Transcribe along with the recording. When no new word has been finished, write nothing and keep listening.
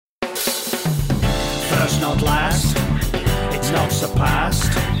was a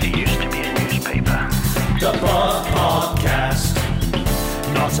past. It used to be a newspaper. The Buff Podcast.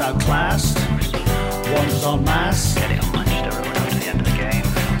 Not outclassed. Wanderers en masse. Getting on Manchester Road after the end of the game.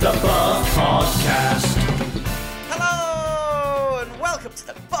 The Buff Podcast. Hello and welcome to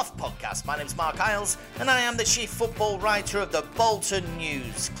the Buff Podcast. My name's Mark Isles and I am the chief football writer of the Bolton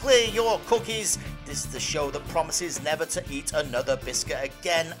News. Clear your cookies. This is the show that promises never to eat another biscuit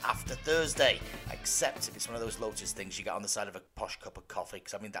again after Thursday. Except if it's one of those Lotus things you get on the side of a posh cup of coffee,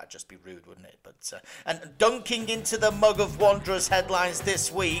 because I mean that'd just be rude, wouldn't it? But and dunking into the mug of Wanderers headlines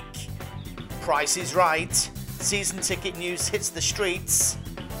this week: Price is Right, season ticket news hits the streets,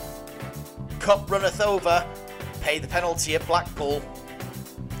 Cup runneth over, pay the penalty at Blackpool,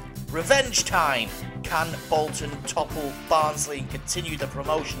 revenge time, can Bolton topple Barnsley and continue the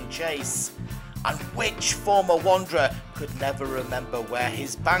promotion chase, and which former Wanderer could never remember where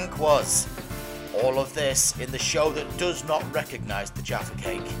his bank was? All of this in the show that does not recognise the Jaffa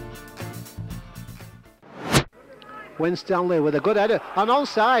Cake. Winstanley with a good header, and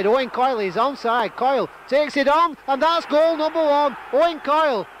onside. Owen Coyle is onside. Coyle takes it on, and that's goal number one. Owen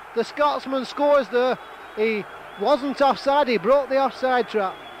Coyle, the Scotsman, scores there. He wasn't offside, he broke the offside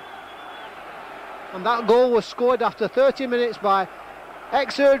trap. And that goal was scored after 30 minutes by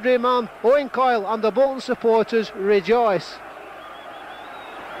ex-Airdrie man Owen Coyle, and the Bolton supporters rejoice.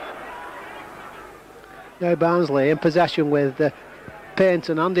 Now Barnsley in possession with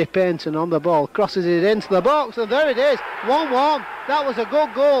Painton, Andy Painton on the ball, crosses it into the box, and there it is, 1-1. That was a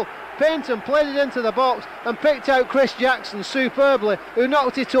good goal. Painton played it into the box and picked out Chris Jackson superbly, who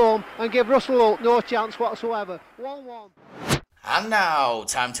knocked it home and gave Russell Holt no chance whatsoever. 1-1. And now,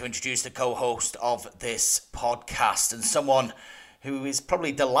 time to introduce the co-host of this podcast, and someone who is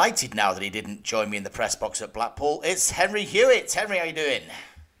probably delighted now that he didn't join me in the press box at Blackpool. It's Henry Hewitt. Henry, how you doing?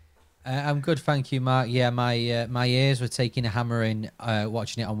 I'm good, thank you, Mark. Yeah, my ears were taking a hammering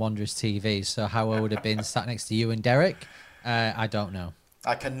watching it on Wanderers TV, so how I would have been sat next to you and Derek, I don't know.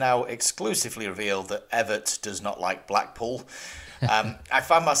 I can now exclusively reveal that Everett does not like Blackpool. I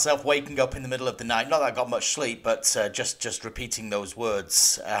found myself waking up in the middle of the night, not that I got much sleep, but just repeating those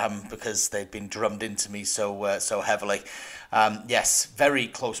words because they'd been drummed into me so heavily. Yes, very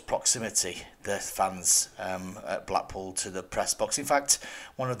close proximity, the fans at Blackpool to the press box. In fact,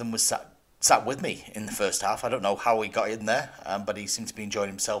 one of them was sat with me in the first half. I don't know how he got in there, but he seemed to be enjoying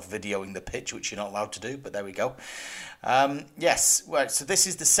himself videoing the pitch, which you're not allowed to do, but there we go. Yes, right, so this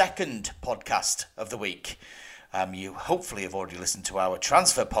is the second podcast of the week. You hopefully have already listened to our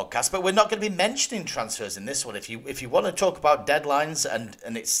transfer podcast, but we're not going to be mentioning transfers in this one. If you want to talk about deadlines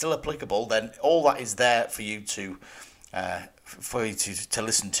and it's still applicable, then all that is there for you to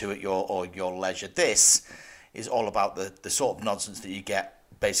listen to at your leisure. This is all about the sort of nonsense that you get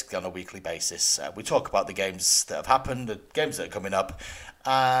basically on a weekly basis. We talk about the games that have happened, the games that are coming up,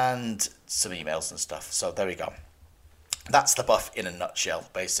 and some emails and stuff. So there we go. That's the Buff in a nutshell,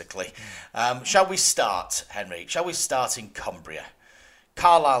 basically. Shall we start, Henry? Shall we start in Cumbria?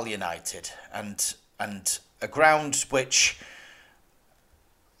 Carlisle United, and a ground which,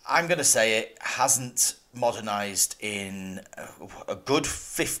 I'm going to say it, hasn't modernised in a good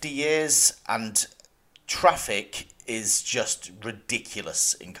 50 years, and traffic is just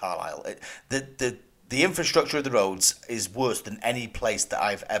ridiculous in Carlisle. The infrastructure of the roads is worse than any place that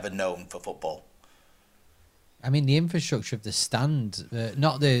I've ever known for football. I mean, the infrastructure of the stand,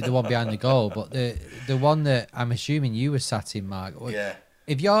 not the one behind the goal, but the one that I'm assuming you were sat in, Mark. Yeah.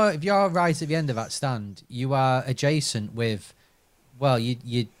 If you're right at the end of that stand, you are adjacent with, well,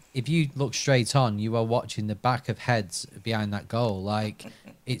 you if you look straight on, you are watching the back of heads behind that goal. Like,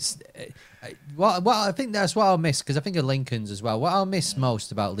 it's what I think that's what I'll miss, because I think of Lincoln's as well. What I'll miss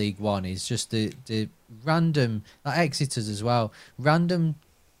most about League One is just the random, like Exeter's as well, random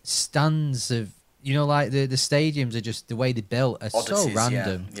stands of, you know, like the stadiums are just, the way they're built are oddities, so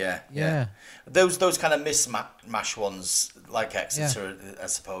random. Yeah. Those kind of mismatch ones, like Exeter, I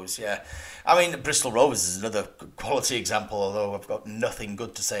suppose. Yeah, I mean, Bristol Rovers is another quality example, although I've got nothing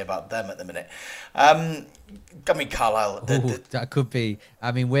good to say about them at the minute. I mean, Carlisle. That could be.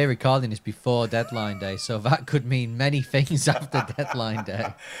 I mean, we're recording this before deadline day, so that could mean many things after deadline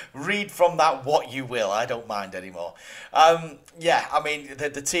day. Read from that what you will. I don't mind anymore. Yeah, I mean,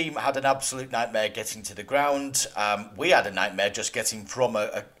 the team had an absolute nightmare getting to the ground. We had a nightmare just getting from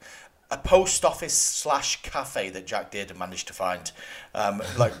a post office / cafe that Jack Dearden managed to find,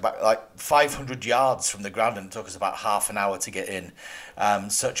 like 500 yards from the ground, and it took us about half an hour to get in.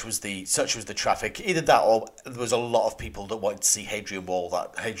 Such was the traffic. Either that, or there was a lot of people that wanted to see Hadrian's Wall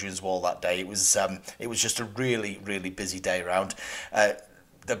that day. It was just a really, really busy day around.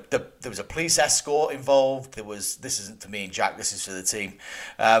 there was a police escort involved. This isn't for me and Jack. This is for the team.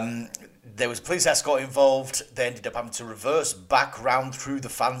 There was a police escort involved. They ended up having to reverse back round through the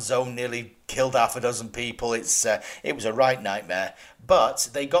fan zone, nearly killed half a dozen people. It was a right nightmare. But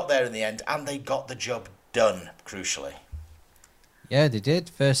they got there in the end, and they got the job done, crucially. Yeah, they did.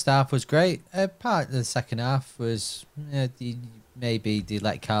 First half was great. Part of the second half was maybe they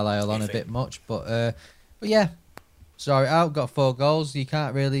let Carlisle on a bit much, but yeah. Sorry, out, got 4 goals. You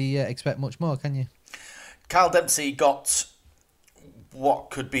can't really expect much more, can you? Kyle Dempsey got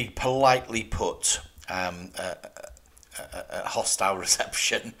what could be politely put a hostile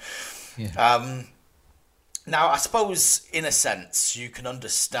reception. Yeah. Now, I suppose, in a sense, you can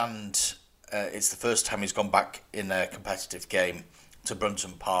understand it's the first time he's gone back in a competitive game to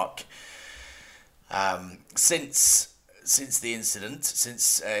Brunton Park since the incident,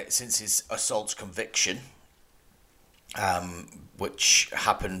 since his assault conviction, which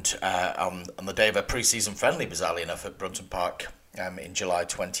happened on the day of a pre-season friendly, bizarrely enough, at Brunton Park in July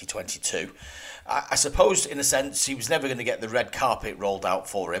 2022. I suppose, in a sense, he was never going to get the red carpet rolled out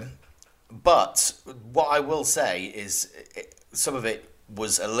for him. But what I will say is some of it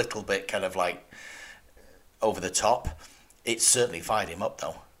was a little bit kind of like over the top. It certainly fired him up,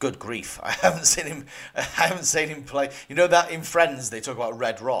 though. Good grief! I haven't seen him play. You know that in Friends they talk about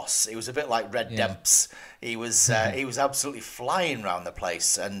Red Ross. It was a bit like Red Demps. He was absolutely flying around the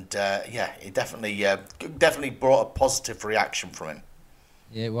place, and it definitely brought a positive reaction from him.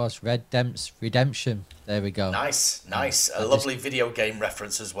 Yeah, it was Red Demps Redemption. There we go. Nice. A lovely video game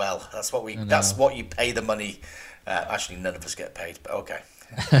reference as well. That's what you pay the money. Actually, none of us get paid, but okay.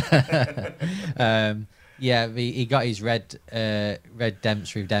 Yeah, he got his Red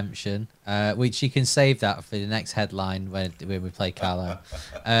Demps Redemption, which you can save that for the next headline when we play Carlisle.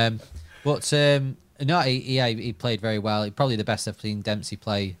 He played very well. Probably the best I've seen Dempsey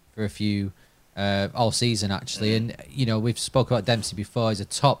play for a few all season, actually. And we've spoken about Dempsey before. He's a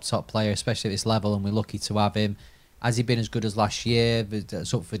top player, especially at this level, and we're lucky to have him. Has he been as good as last year?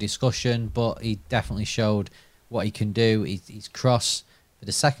 That's up for discussion, but he definitely showed what he can do. He's cross for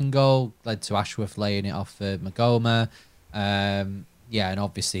the second goal led to Ashworth laying it off for Magoma. And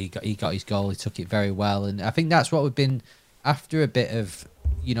obviously he got his goal. He took it very well, and I think that's what we've been after, a bit of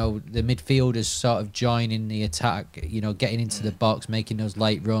the midfielders sort of joining the attack, getting into the box, making those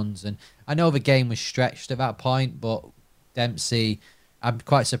late runs. And I know the game was stretched at that point, but Dempsey, I'm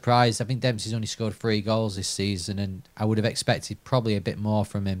quite surprised. I think Dempsey's only scored 3 goals this season, and I would have expected probably a bit more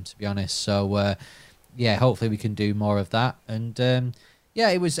from him, to be honest. So hopefully we can do more of that. And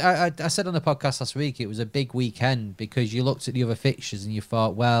it was. I said on the podcast last week, it was a big weekend because you looked at the other fixtures and you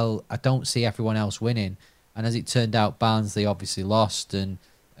thought, well, I don't see everyone else winning. And as it turned out, Barnsley obviously lost, and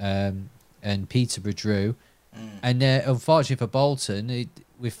Peterborough drew. And unfortunately for Bolton,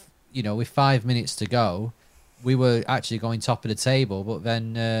 with 5 minutes to go, we were actually going top of the table. But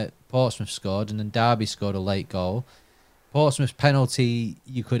then Portsmouth scored, and then Derby scored a late goal. Portsmouth's penalty,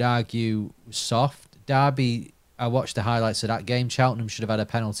 you could argue, was soft. Derby, I watched the highlights of that game. Cheltenham should have had a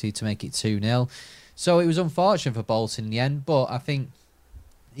penalty to make it 2-0. So it was unfortunate for Bolton in the end, but I think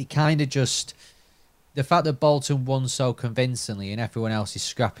it kind of just... The fact that Bolton won so convincingly and everyone else is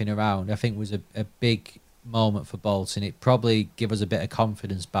scrapping around, I think was a big moment for Bolton. It probably gave us a bit of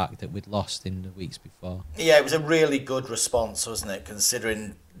confidence back that we'd lost in the weeks before. Yeah, it was a really good response, wasn't it?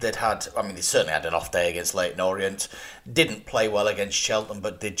 Considering they certainly had an off day against Leyton Orient. Didn't play well against Cheltenham,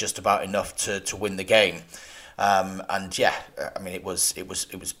 but did just about enough to win the game. It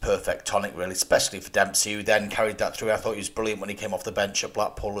was perfect tonic, really, especially for Dempsey, who then carried that through. I thought he was brilliant when he came off the bench at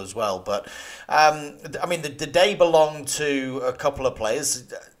Blackpool as well. But the day belonged to a couple of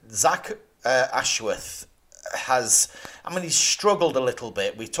players. Zach Ashworth he's struggled a little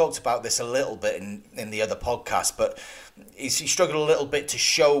bit. We talked about this a little bit in the other podcast, but he struggled a little bit to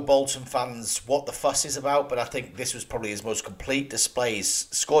show Bolton fans what the fuss is about. But I think this was probably his most complete display. He's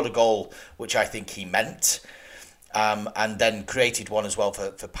scored a goal, which I think he meant. And then created one as well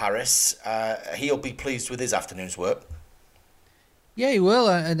for Paris. He'll be pleased with his afternoon's work. Yeah, he will.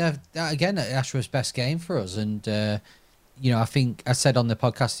 And again, Ashworth's best game for us. And, I think I said on the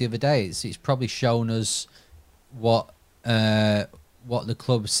podcast the other day, it's probably shown us what the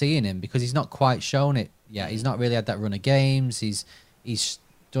club's seeing him, because he's not quite shown it yet. He's not really had that run of games. He's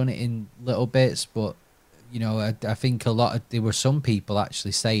done it in little bits. But, I think there were some people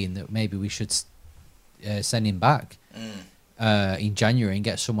actually saying that maybe we should... send him back in January and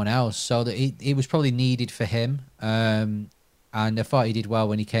get someone else, so that it was probably needed for him. And I thought he did well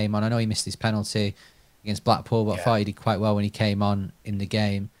when he came on. I know he missed his penalty against Blackpool, but I thought he did quite well when he came on in the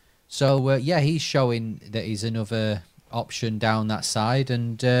game. So he's showing that he's another option down that side.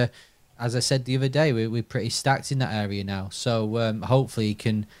 And as I said the other day, we're pretty stacked in that area now. So hopefully he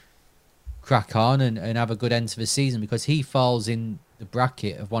can crack on and have a good end to the season, because he falls in the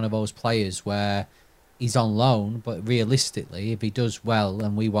bracket of one of those players where he's on loan, but realistically, if he does well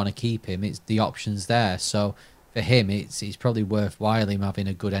and we want to keep him, it's the options there. So for him, it's probably worthwhile him having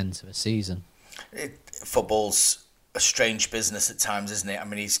a good end to the season. Football's a strange business at times, isn't it? I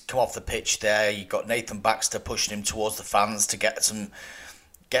mean, he's come off the pitch there. You've got Nathan Baxter pushing him towards the fans to get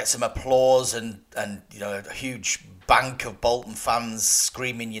some applause and a huge bank of Bolton fans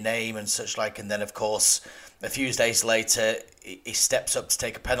screaming your name and such like. And then, of course, a few days later, he steps up to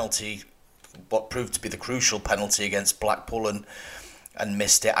take a penalty, what proved to be the crucial penalty against Blackpool, and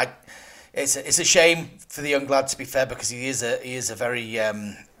missed it. It's a shame for the young lad, to be fair, because he is a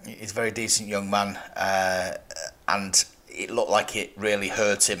very decent young man, and it looked like it really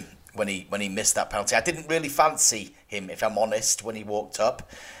hurt him when he missed that penalty. I didn't really fancy him, if I'm honest, when he walked up,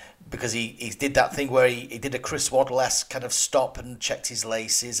 because he did that thing where he did a Chris Waddle-esque kind of stop and checked his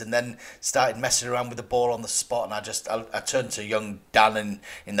laces, and then started messing around with the ball on the spot. And I turned to young Dan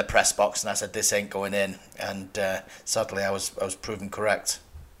in the press box and I said, "This ain't going in." And sadly, I was proven correct.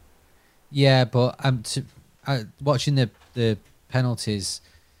 Yeah, but watching the penalties,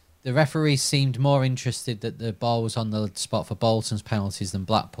 the referee seemed more interested that the ball was on the spot for Bolton's penalties than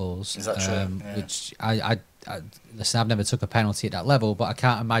Blackpool's. Is that true? Yeah. Which I listen, I've never took a penalty at that level, but I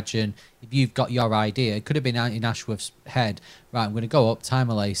can't imagine if you've got your idea. It could have been in Ashworth's head, right, I'm going to go up, tie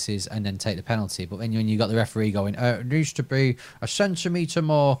my laces, and then take the penalty. But then when you got the referee going, it needs to be a centimetre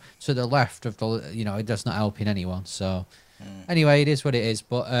more to the left of the, that's not helping anyone. So anyway, it is what it is.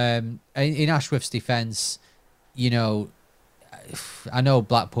 But in Ashworth's defence, I know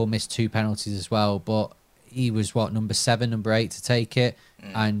Blackpool missed 2 penalties as well, but he was number 7, number 8 to take it.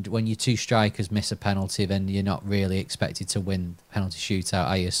 And when your 2 strikers miss a penalty, then you're not really expected to win the penalty shootout,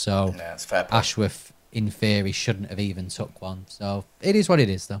 are you? So that's fair point. Ashworth, in theory, shouldn't have even took one. So it is what it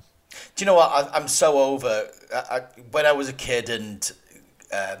is, though. Do you know what? I'm so over. When I was a kid and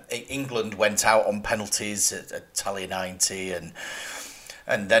England went out on penalties at Tally 90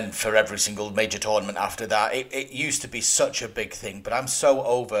 and then for every single major tournament after that, it used to be such a big thing. But I'm so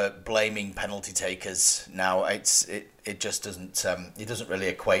over blaming penalty takers now. It just doesn't really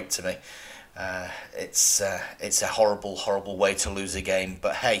equate to me. It's a horrible way to lose a game.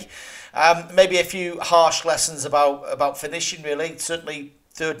 But hey, maybe a few harsh lessons about finishing. Really, certainly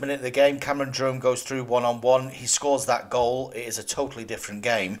 3rd minute of the game, Cameron Jerome goes through 1-on-1. He scores that goal. It is a totally different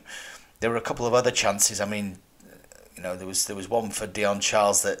game. There were a couple of other chances. I mean, there was one for Dion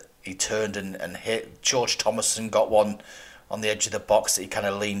Charles that he turned and hit. George Thomason got one on the edge of the box that he kind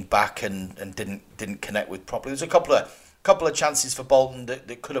of leaned back and didn't connect with properly. There's a couple of chances for Bolton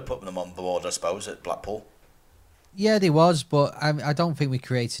that could have put them on board, I suppose, at Blackpool. Yeah, there was, but I don't think we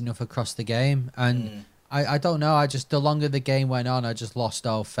created enough across the game. And I don't know. The longer the game went on, I just lost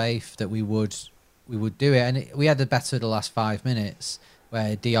all faith that we would do it. And we had the better of the last 5 minutes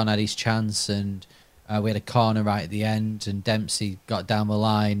where Dion had his chance and we had a corner right at the end, and Dempsey got down the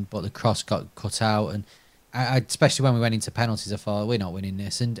line, but the cross got cut out. And I especially when we went into penalties, I thought, we're not winning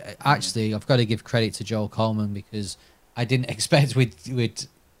this. And actually, I've got to give credit to Joel Coleman, because I didn't expect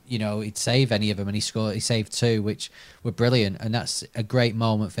he'd save any of them, and he saved 2, which were brilliant. And that's a great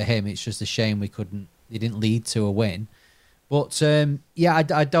moment for him. It's just a shame it didn't lead to a win. But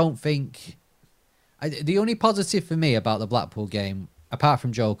I don't think the only positive for me about the Blackpool game, apart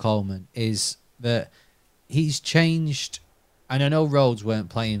from Joel Coleman, is that he's changed. And I know Rhodes weren't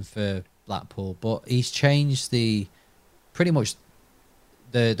playing for Blackpool, but he's changed pretty much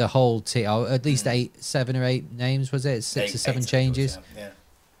the whole team. At least 7 or 8 names, was it? 6 or 7 changes. Yeah.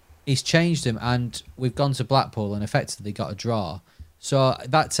 He's changed them, and we've gone to Blackpool and effectively got a draw. So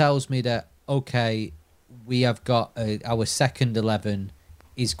that tells me that okay, we have got our second 11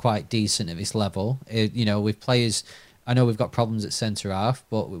 is quite decent at this level. With players. I know we've got problems at centre half,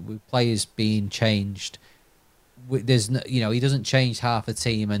 but with players being changed, there's no, he doesn't change half a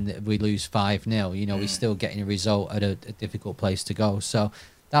team and we lose 5-0. We're still getting a result at a difficult place to go. So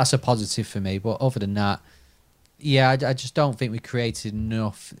that's a positive for me. But other than that, I just don't think we created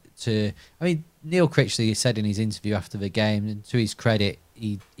enough to. I mean, Neil Critchley said in his interview after the game, and to his credit,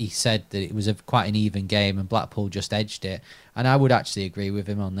 he said that it was quite an even game and Blackpool just edged it. And I would actually agree with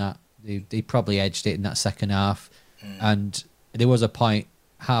him on that. They probably edged it in that second half. And there was a point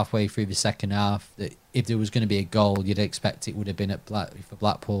halfway through the second half that if there was going to be a goal, you'd expect it would have been for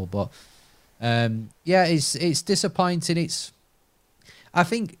Blackpool. But it's disappointing. I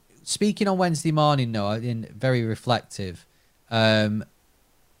think, speaking on Wednesday morning, though, very reflective.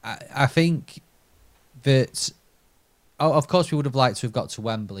 I think that of course we would have liked to have got to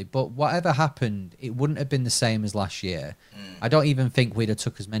Wembley, but whatever happened, it wouldn't have been the same as last year. I don't even think we'd have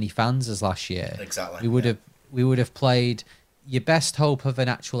took as many fans as last year. Exactly. We would have played. Your best hope of an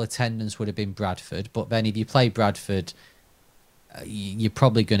actual attendance would have been Bradford, but then if you play Bradford, you're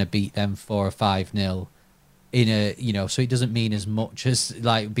probably going to beat them 4 or 5-0 in a, so it doesn't mean as much as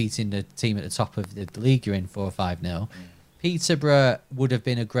like beating the team at the top of the league you're in 4 or 5-0. Peterborough would have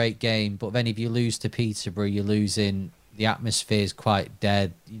been a great game, but then if you lose to Peterborough, you're losing. The atmosphere is quite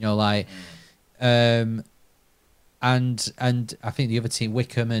dead, and I think the other team,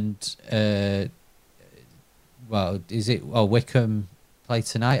 Wickham and Wickham play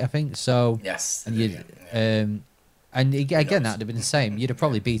tonight, I think. So yes, and again that would have been the same. You'd have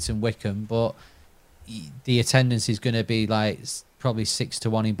probably beaten Wickham, but the attendance is going to be like probably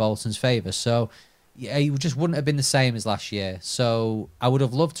 6-1 in Bolton's favour. So it just wouldn't have been the same as last year. So I would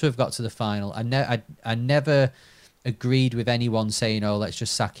have loved to have got to the final. I never agreed with anyone saying, "Oh, let's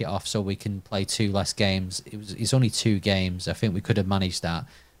just sack it off so we can play 2 less games." It's only 2 games. I think we could have managed that.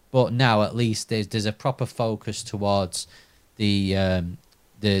 But now at least there's a proper focus towards the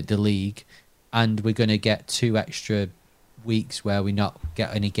league, and we're going to get 2 extra weeks where we not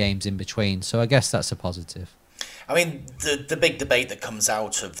get any games in between. So I guess that's a positive. I mean, the big debate that comes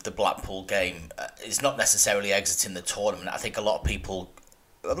out of the Blackpool game is not necessarily exiting the tournament. I think a lot of people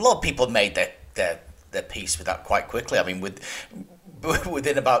made their peace with that quite quickly. I mean,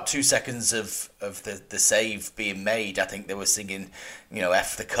 within about 2 seconds of the save being made, I think they were singing,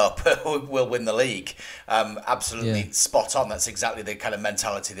 F the cup, we'll win the league. Absolutely spot on. That's exactly the kind of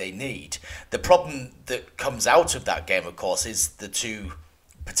mentality they need. The problem that comes out of that game, of course, is the 2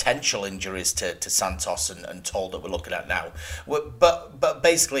 potential injuries to Santos and Toll that we're looking at now. But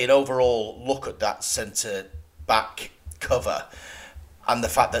basically an overall look at that centre-back cover and the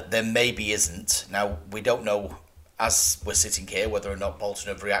fact that there maybe isn't. Now, we don't know, as we're sitting here, whether or not Bolton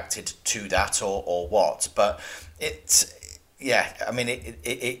have reacted to that or what. But it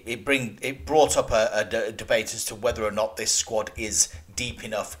brought up a debate as to whether or not this squad is deep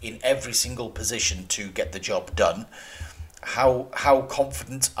enough in every single position to get the job done. How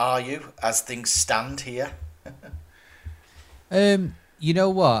confident are you as things stand here? You know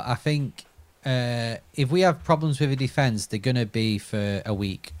what? I think if we have problems with the defence, they're going to be for a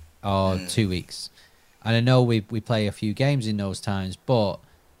week or 2 weeks. And I know we play a few games in those times, but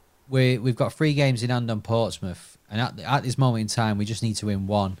we've got 3 games in hand on Portsmouth. And at this moment in time, we just need to win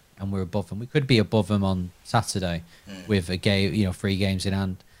 1 and we're above them. We could be above them on Saturday with a game, 3 games in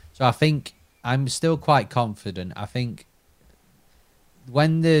hand. So I think I'm still quite confident. I think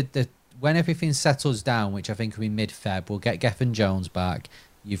when when everything settles down, which I think will be mid-Feb, we'll get Gethin Jones back.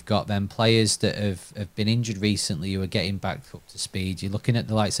 You've got them players that have been injured recently who are getting back up to speed. You're looking at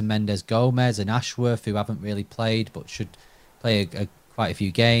the likes of Mendes Gomez and Ashworth, who haven't really played but should play quite a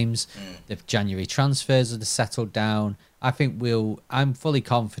few games. The January transfers have settled down. I think I'm fully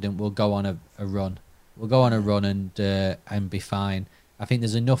confident we'll go on a run. We'll go on a run and be fine. I think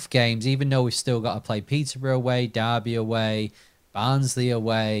there's enough games, even though we've still got to play Peterborough away, Derby away, Barnsley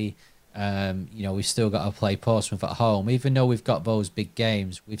away. We've still got to play Portsmouth at home. Even though we've got those big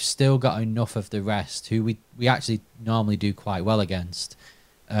games, we've still got enough of the rest, who we actually normally do quite well against,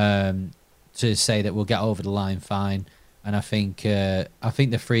 to say that we'll get over the line fine. And I think the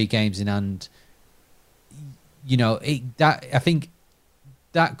 3 games in hand, I think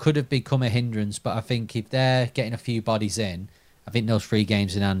that could have become a hindrance. But I think if they're getting a few bodies in, I think those 3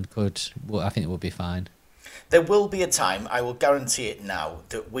 games in hand I think it will be fine. There will be a time, I will guarantee it now,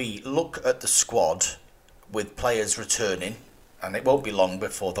 that we look at the squad with players returning, and it won't be long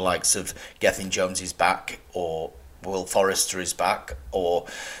before the likes of Gethin Jones is back, or Will Forrester is back, or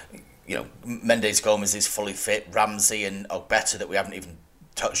Mendes Gomez is fully fit, Ramsey and Ogbeta that we haven't even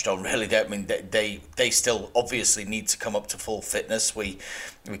touched on really. They still obviously need to come up to full fitness. We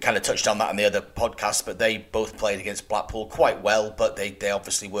kind of touched on that in the other podcast, but they both played against Blackpool quite well, but they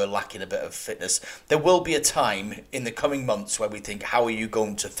obviously were lacking a bit of fitness. There will be a time in the coming months where we think, how are you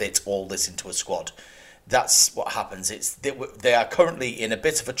going to fit all this into a squad? That's what happens. They are currently in a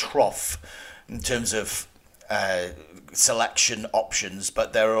bit of a trough in terms of selection options,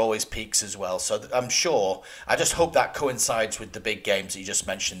 but there are always peaks as well. So I just hope that coincides with the big games that you just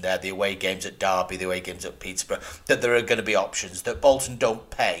mentioned there, the away games at Derby, the away games at Peterborough, that there are going to be options, that Bolton don't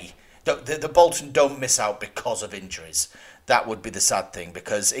pay, that Bolton don't miss out because of injuries. That would be the sad thing,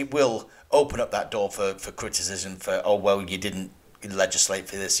 because it will open up that door for criticism for, you didn't legislate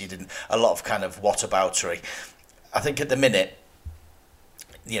for this, you didn't, a lot of kind of whataboutery. I think at the minute,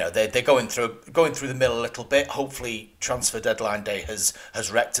 they're going through the mill a little bit. Hopefully, transfer deadline day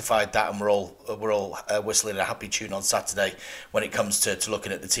has rectified that, and we're all whistling a happy tune on Saturday when it comes to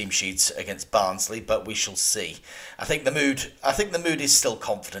looking at the team sheets against Barnsley. But we shall see. I think the mood is still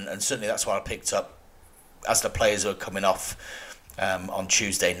confident, and certainly that's what I picked up as the players were coming off on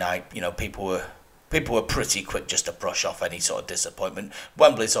Tuesday night. People were pretty quick just to brush off any sort of disappointment.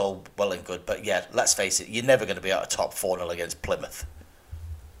 Wembley's all well and good, but yeah, let's face it, you're never going to be out of top 4-0 against Plymouth.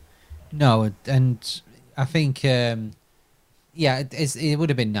 No, and I think, it would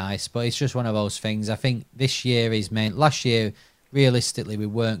have been nice, but it's just one of those things. I think this year is main. Last year, realistically, we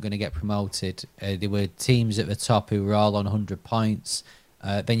weren't going to get promoted. There were teams at the top who were all on 100 points.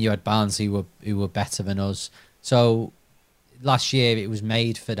 Then you had Barnsley who were better than us. So last year it was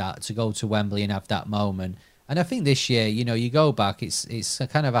made for that, to go to Wembley and have that moment. And I think this year, you go back, it's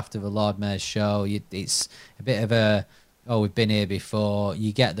kind of after the Lord Mayor's show. It's a bit of a, we've been here before.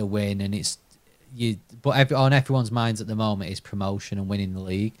 You get the win, and but on everyone's minds at the moment is promotion and winning the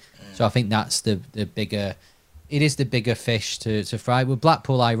league. So I think that's the bigger. It is the bigger fish to fry. With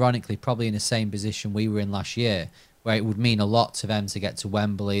Blackpool, ironically, probably in the same position we were in last year, where it would mean a lot to them to get to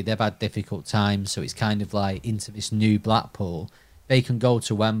Wembley. They've had difficult times, so it's kind of like into this new Blackpool. They can go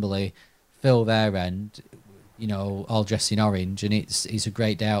to Wembley, fill their end, all dressed in orange, and it's a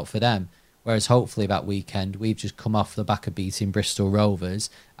great day out for them. Whereas hopefully that weekend, we've just come off the back of beating Bristol Rovers.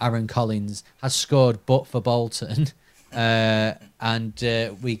 Aaron Collins has scored but for Bolton,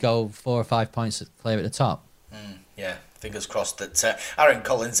 and we go 4 or 5 points clear at the top. Yeah, fingers crossed that Aaron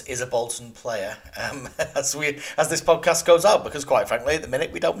Collins is a Bolton player as this podcast goes out, because quite frankly, at the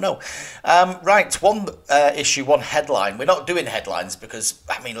minute, we don't know. Right, one headline. We're not doing headlines because,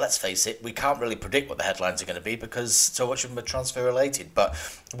 let's face it, we can't really predict what the headlines are going to be because so much of them are transfer related. But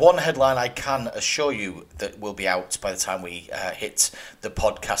one headline I can assure you that will be out by the time we hit the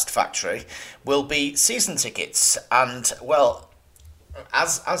podcast factory will be season tickets. And, well,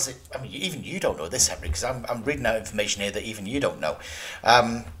 even you don't know this, Henry, because I'm reading out information here that even you don't know.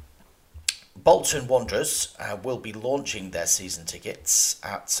 Bolton Wanderers will be launching their season tickets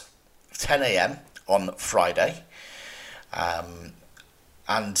at 10 a.m. on Friday,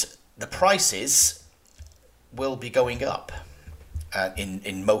 and the prices will be going up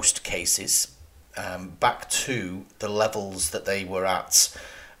in most cases back to the levels that they were at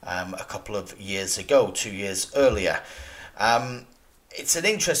a couple of years ago, 2 years earlier. It's an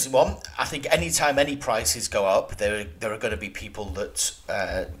interesting one. I think anytime any prices go up, there are going to be people that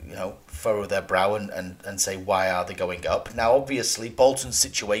furrow their brow and say, why are they going up? Now, obviously, Bolton's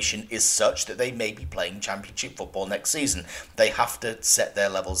situation is such that they may be playing Championship football next season. They have to set their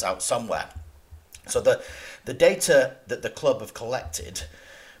levels out somewhere. So the data that the club have collected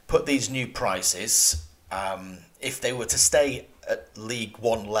put these new prices, if they were to stay at League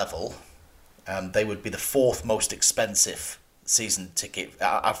One level, they would be the 4th most expensive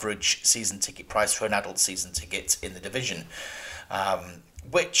average season ticket price for an adult season ticket in the division,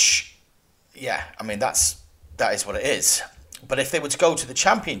 which, that is what it is. But if they were to go to the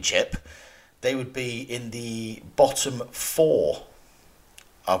Championship, they would be in the bottom 4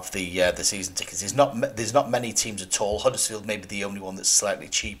 of the season tickets. There's not many teams at all. Huddersfield may be the only one that's slightly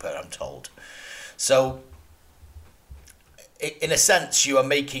cheaper, I'm told. So, in a sense, you are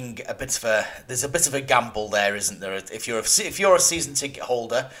making there's a bit of a gamble there, isn't there? If you're a season ticket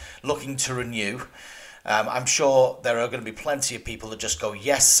holder looking to renew, I'm sure there are going to be plenty of people that just go,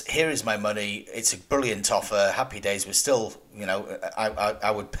 yes, here is my money. It's a brilliant offer. Happy days. We're still, I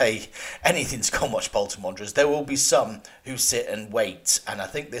would pay anything to go and watch Bolton Wanderers. There will be some who sit and wait, and I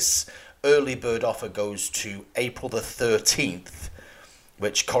think this early bird offer goes to April the 13th,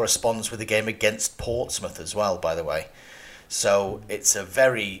 which corresponds with the game against Portsmouth as well, by the way. So it's a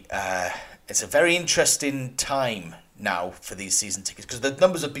very interesting time now for these season tickets because the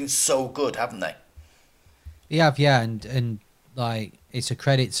numbers have been so good, haven't they? Yeah, and like it's a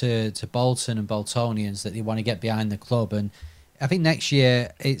credit to Bolton and Boltonians that they want to get behind the club, and I think next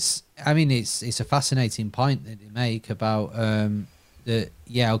year it's a fascinating point that they make about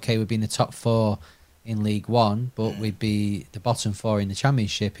we'd be in the top 4 in League One, but we'd be the bottom 4 in the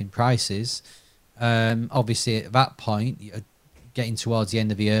Championship in prices. Obviously, at that point, you're getting towards the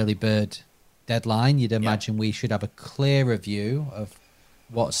end of the early bird deadline. You'd imagine we should have a clearer view of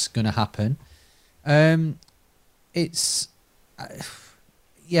what's going to happen. It's a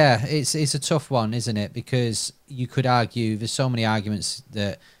tough one, isn't it? Because you could argue there's so many arguments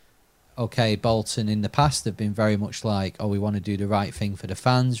that Bolton in the past have been very much like, we want to do the right thing for the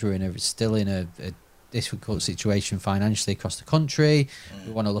fans. We're still in a difficult situation financially across the country.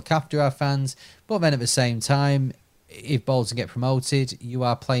 We want to look after our fans, but then at the same time, if Bolton get promoted, you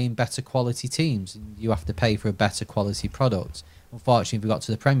are playing better quality teams. You have to pay for a better quality product. Unfortunately, if we got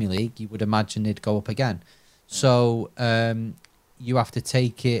to the Premier League, you would imagine they'd go up again. So you have to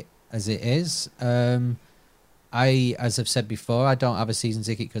take it as it is. As I've said before, I don't have a season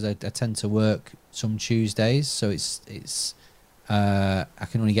ticket because I tend to work some Tuesdays, so it's I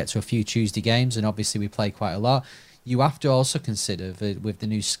can only get to a few Tuesday games, and obviously we play quite a lot. You have to also consider that with the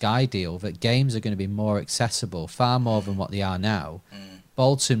new Sky deal that games are going to be more accessible, far more than what they are now.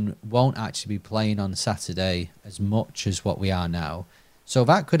 Bolton won't actually be playing on Saturday as much as what we are now, so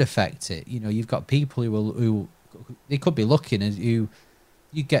that could affect it. You know, you've got people who they could be looking at you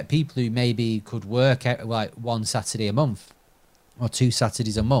get people who maybe could work out like one Saturday a month or 2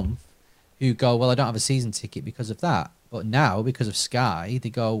 Saturdays a month who go, well, I don't have a season ticket because of that. But now, because of Sky, they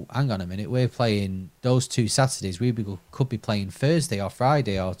go, hang on a minute, we're playing those 2 Saturdays. Could be playing Thursday or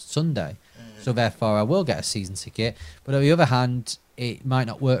Friday or Sunday. So therefore, I will get a season ticket. But on the other hand, it might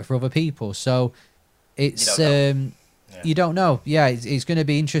not work for other people. So it's you don't know. Yeah, it's going to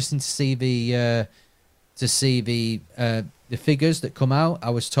be interesting to see the figures that come out. I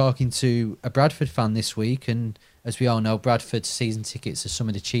was talking to a Bradford fan this week, and as we all know, Bradford's season tickets are some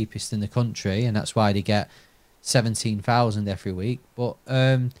of the cheapest in the country, and that's why they get 17,000 every week. But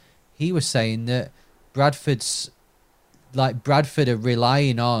he was saying that Bradford are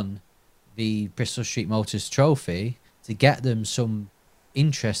relying on the Bristol Street Motors Trophy to get them some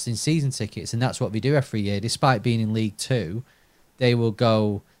interest in season tickets, and that's what they do every year. Despite being in League Two, they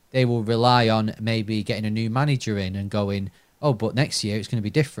will rely on maybe getting a new manager in and going, oh, but next year it's going to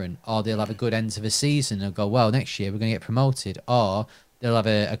be different. Or they'll have a good end to the season and go, well, next year we're going to get promoted. Or they'll have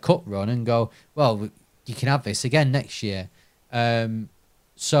a cut run and go, well, you can have this again next year.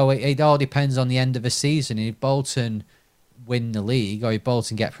 So it all depends on the end of the season. If Bolton win the league or if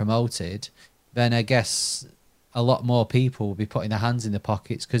Bolton get promoted, then I guess a lot more people will be putting their hands in their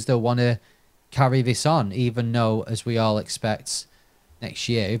pockets because they'll want to carry this on, even though, as we all expect, next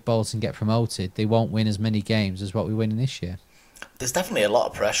year, if Bolton get promoted, they won't win as many games as what we win in this year. There's definitely a lot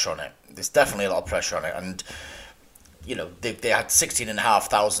of pressure on it. And, you know, they had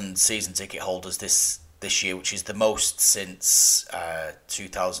 16,500 season ticket holders this year, which is the most since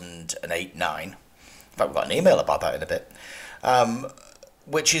 2008-9. In fact, we've got an email about that in a bit,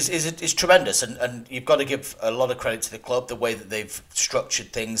 which is tremendous. And you've got to give a lot of credit to the club, the way that they've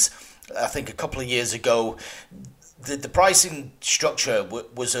structured things. I think a couple of years ago, the pricing structure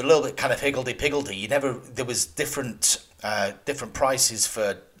was a little bit kind of higgledy-piggledy. There was different prices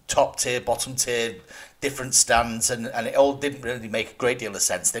for top tier, bottom tier, different stands, and it all didn't really make a great deal of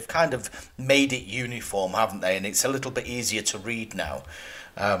sense. They've kind of made it uniform, haven't they? And it's a little bit easier to read now.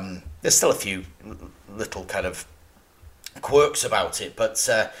 There's still a few little kind of quirks about it, but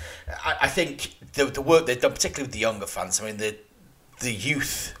I think the work they've done, particularly with the younger fans, I mean, the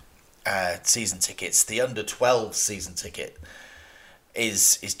youth season tickets, the under 12 season ticket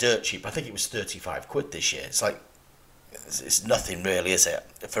is dirt cheap. I think it was £35 this year. It's like, it's nothing really, is it,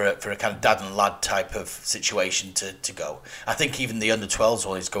 for a kind of dad and lad type of situation to go. I think even the under 12s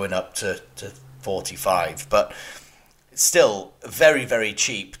one is going up to 45, but it's still very, very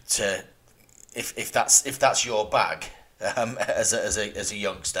cheap to if that's your bag. As a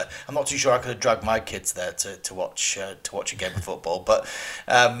youngster, I'm not too sure I could have dragged my kids there to watch a game of football, but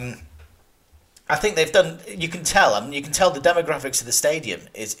I think they've done. You can tell. I mean, you can tell the demographics of the stadium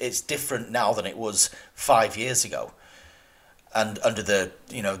it's different now than it was 5 years ago, and under the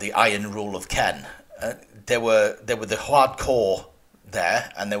iron rule of Ken, there were the hardcore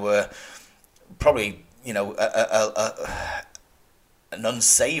there, and there were probably an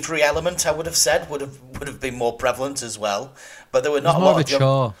unsavoury element, I would have said, would have been more prevalent as well. But there were not a lot of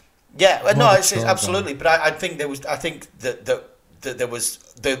chore. Yeah, no, it's absolutely. But I think there was. I think that there was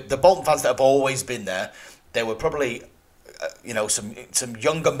the Bolton fans that have always been there. There were probably some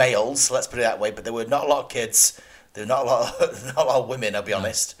younger males. Let's put it that way. But there were not a lot of kids. There were not a lot of women. I'll be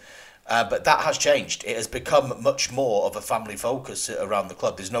honest. But that has changed. It has become much more of a family focus around the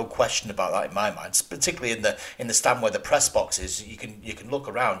club. There's no question about that in my mind. Particularly in the stand where the press box is, you can look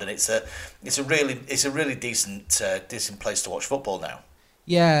around, and it's a really decent place to watch football now.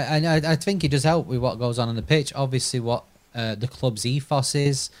 Yeah, and I think it does help with what goes on the pitch. Obviously, what the club's ethos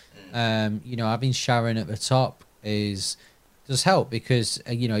is, having Sharon at the top does help because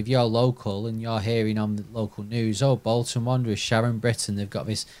if you're local and you're hearing on the local news, oh, Bolton Wanderers, Sharon Britton, they've got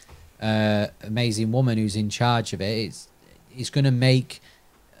this amazing woman who's in charge of it. It's going to make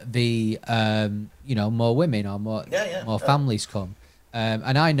the more women or more families come.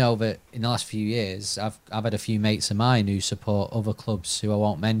 And I know that in the last few years, I've had a few mates of mine who support other clubs who I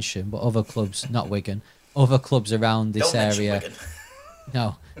won't mention, but other clubs, not Wigan, other clubs around this Don't mention area. Wigan.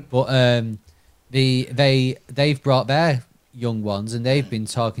 No, but they've brought their young ones, and they've been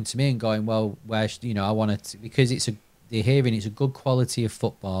talking to me and going, well, I want to, because they're hearing it's a good quality of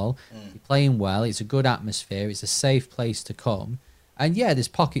football, you're playing well, it's a good atmosphere, it's a safe place to come, and yeah, there's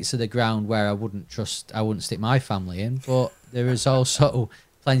pockets of the ground where I wouldn't stick my family in, but there is also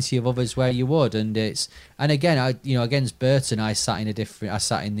plenty of others where you would, and again, against Burton, I sat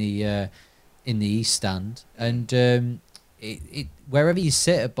in the East Stand, and it wherever you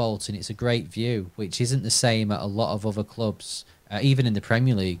sit at Bolton, it's a great view, which isn't the same at a lot of other clubs. Even in the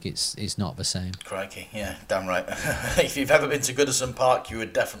Premier League, it's not the same. Crikey, yeah, damn right. If you've ever been to Goodison Park, you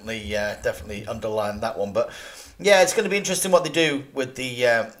would definitely underline that one. But yeah, it's going to be interesting what they do with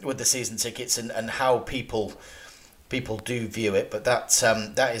the season tickets and how people do view it. But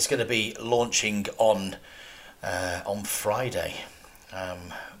that is going to be launching on Friday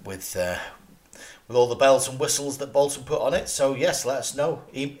with all the bells and whistles that Bolton put on it. So yes, let us know.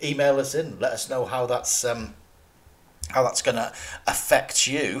 Email us in. Let us know how that's going to affect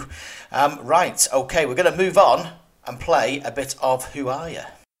you. Right, okay, we're going to move on and play a bit of Who Are You?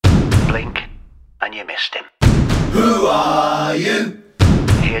 Blink and you missed him. Who are you?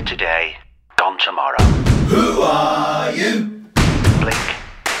 Here today, gone tomorrow. Who are you? Blink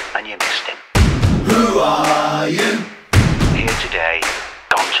and you missed him. Who are you? Here today,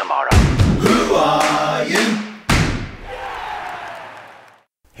 gone tomorrow. Who are you?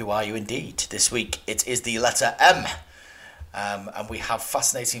 Who are you indeed? This week it is the letter M. And we have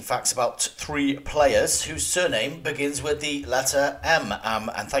fascinating facts about 3 players whose surname begins with the letter M.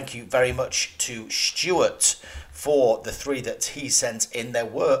 And thank you very much to Stuart for the 3 that he sent in. There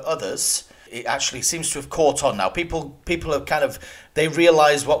were others. It actually seems to have caught on now. People have they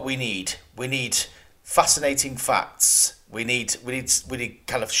realise what we need. We need fascinating facts. We need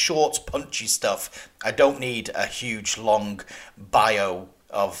kind of short, punchy stuff. I don't need a huge, long bio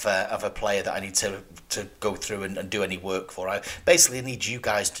of a player that I need to go through and do any work for. I basically need you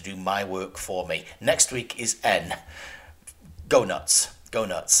guys to do my work for me. Next week is N. Go nuts. Go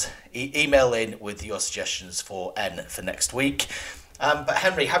nuts. Email in with your suggestions for N for next week. But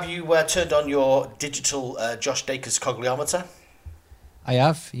Henry, have you turned on your digital Josh Dacres cogliometer? I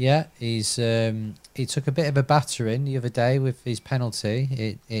have, yeah. He took a bit of a battering the other day with his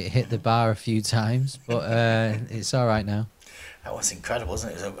penalty. It hit the bar a few times, but it's all right now. That was incredible,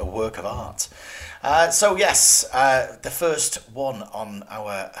 wasn't it? It was a work of art. So yes, the first one on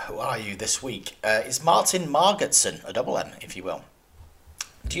our Who Are You this week is Martin Margetson, a double M, if you will.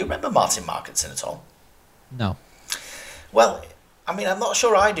 Do you remember Martin Margetson at all? No. Well, I mean, I'm not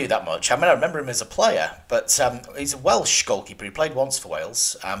sure I do that much. I mean, I remember him as a player, but he's a Welsh goalkeeper. He played once for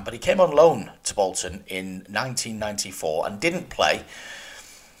Wales, but he came on loan to Bolton in 1994 and didn't play.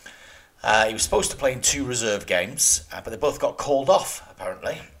 He was supposed to play in 2 reserve games, but they both got called off,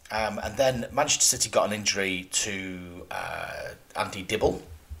 apparently. And then Manchester City got an injury to Andy Dibble,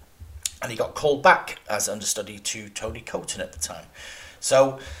 and he got called back as understudy to Tony Coton at the time.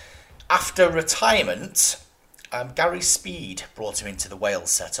 So, after retirement, Gary Speed brought him into the Wales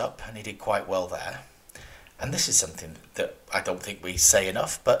setup, and he did quite well there. And this is something that I don't think we say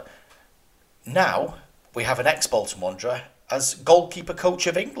enough, but now we have an ex-Bolton Wanderer as goalkeeper coach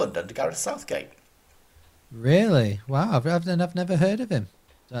of England under Gareth Southgate. Really? Wow, I've never heard of him.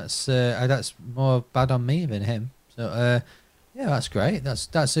 That's more bad on me than him. So yeah, that's great.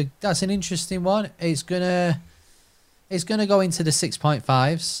 That's an interesting one. It's gonna go into the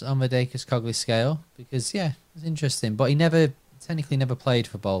 6.5s on the Dacres Cogley scale because yeah, it's interesting. But he technically never played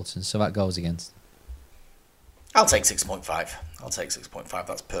for Bolton, so that goes against. I'll take 6.5.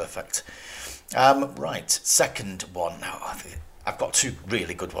 That's perfect. Right, second one. Now I've got 2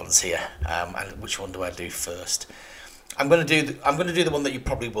 really good ones here. And which one do I do first? I'm going to do the one that you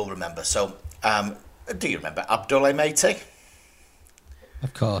probably will remember. So, do you remember Abdoulaye Meite?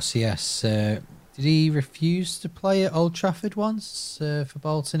 Of course, yes. Did he refuse to play at Old Trafford once for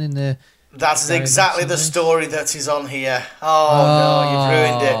Bolton in the? That's exactly the story that is on here.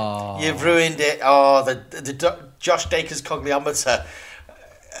 Oh no, you've ruined it. Oh, the Josh Dacres cogliometer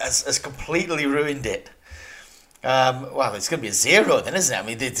has completely ruined it. Well, it's going to be a 0 then, isn't it? I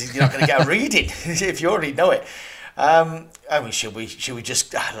mean, you're not going to get a reading if you already know it. I mean, should we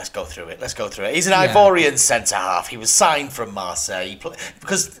just let's go through it. He's an Ivorian centre half. He was signed from Marseille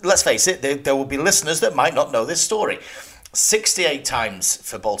because let's face it, there will be listeners that might not know this story. 68 times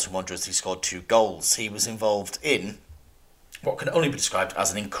for Bolton Wanderers, he scored 2 goals. He was involved in what can only be described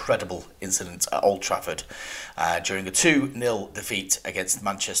as an incredible incident at Old Trafford during a 2-0 defeat against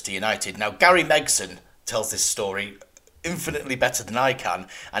Manchester United. Now, Gary Megson tells this story infinitely better than I can,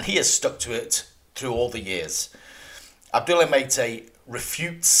 and he has stuck to it through all the years. Abdullah Meite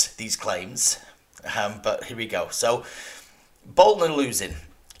refutes these claims, but here we go. So Bolton are losing.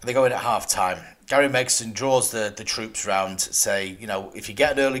 They go in at half-time. Gary Megson draws the troops round, say, you know, if you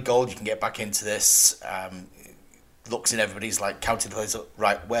get an early goal, you can get back into this. Looks in everybody's like counting the plays up.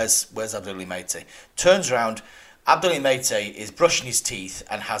 Right, where's Abdullah Meite? Turns around. Abdullah Meite is brushing his teeth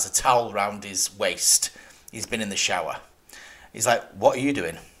and has a towel round his waist. He's been in the shower. He's like, what are you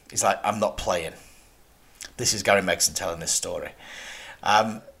doing? He's like, I'm not playing. This is Gary Megson telling this story.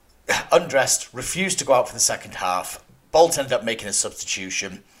 Undressed, refused to go out for the second half. Bolton ended up making a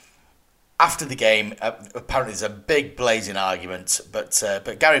substitution. After the game, apparently there's a big blazing argument, but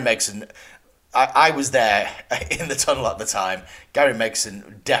Gary Megson, I was there in the tunnel at the time. Gary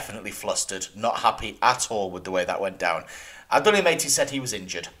Megson definitely flustered, not happy at all with the way that went down. Abdullah Meite said he was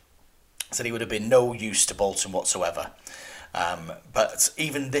injured, said he would have been no use to Bolton whatsoever. But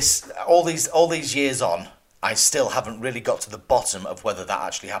even all these years on, I still haven't really got to the bottom of whether that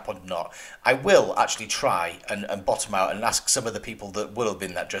actually happened or not. I will actually try and bottom out and ask some of the people that will have been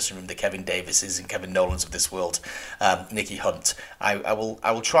in that dressing room, the Kevin Davises and Kevin Nolans of this world, Nicky Hunt. I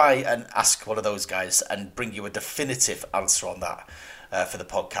will try and ask one of those guys and bring you a definitive answer on that for the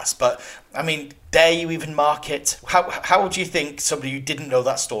podcast. But, I mean, dare you even mark it? How would you think somebody who didn't know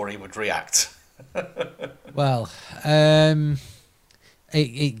that story would react? Well,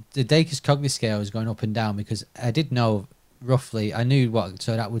 the Dacus cognitive scale is going up and down because I did know roughly, I knew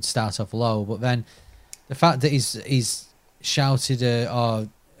so that would start off low, but then the fact that he's shouted or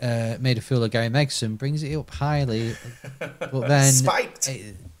made a fool of Gary Megson brings it up highly, but then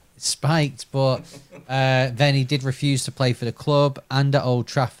spiked, but then he did refuse to play for the club and at Old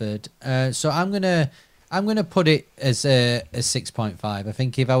Trafford. So I'm gonna put it as a 6.5. I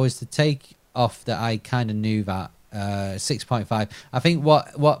think if I was to take off that I kind of knew that. 6.5. I think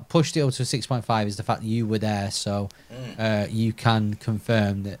what pushed it up to 6.5 is the fact that you were there, so you can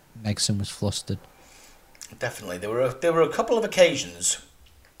confirm that Megson was flustered. Definitely, there were a couple of occasions.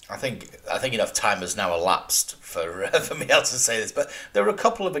 I think enough time has now elapsed for me able to say this, but there were a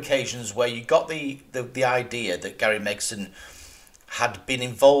couple of occasions where you got the idea that Gary Megson had been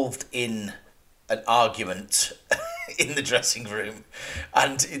involved in an argument in the dressing room,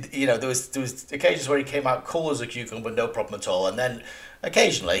 and you know there was occasions where he came out cool as a cucumber, no problem at all, and then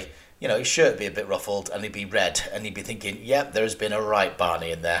occasionally, you know, his shirt would be a bit ruffled and he'd be red and he'd be thinking, yep, there's been a right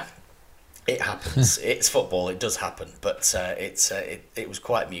Barney in there. It happens. It's football. It does happen, but it was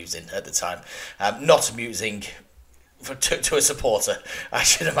quite amusing at the time. Not amusing to a supporter, I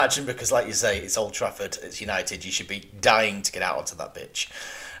should imagine, because like you say, it's Old Trafford, it's United. You should be dying to get out onto that pitch.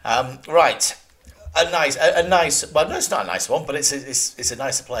 Right. A nice. Well, no, it's not a nice one, but it's a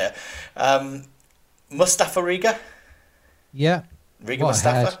nicer player. Mustafa Riga. Yeah. Riga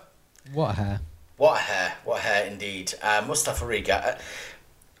Mustafa. What a hair. What a hair indeed. Mustafa Riga.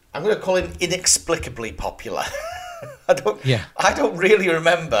 I'm going to call him inexplicably popular. I don't really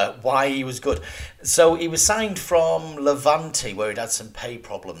remember why he was good. So he was signed from Levante, where he'd had some pay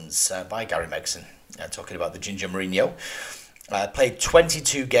problems by Gary Megson. Talking about the Ginger Mourinho. Played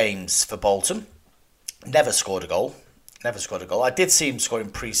 22 games for Bolton. Never scored a goal. I did see him score in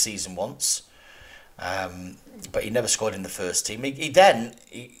pre-season once, but he never scored in the first team.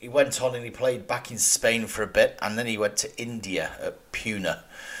 He went on and he played back in Spain for a bit, and then he went to India at Pune,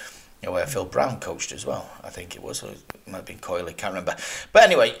 where Phil Brown coached as well. I think it was. Or it might have been Coyley, can't remember. But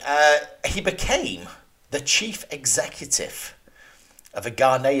anyway, he became the chief executive of a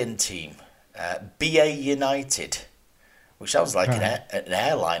Ghanaian team, BA United, which sounds like an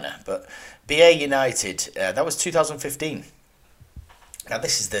airliner, but BA United, that was 2015. Now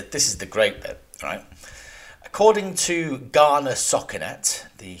this is the great bit, right? According to Ghana Soccernet,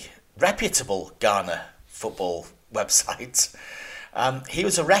 the reputable Ghana football website, he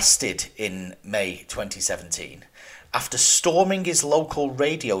was arrested in May 2017 after storming his local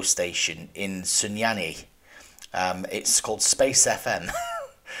radio station in Sunyani. It's called Space FM.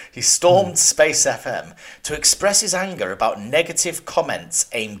 He stormed Space FM to express his anger about negative comments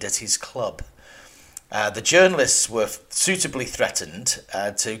aimed at his club. The journalists were suitably threatened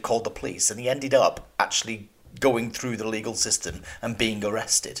to call the police, and he ended up actually going through the legal system and being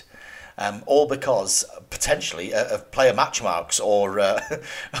arrested. All because, potentially, of player match marks or a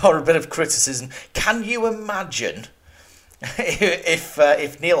bit of criticism. Can you imagine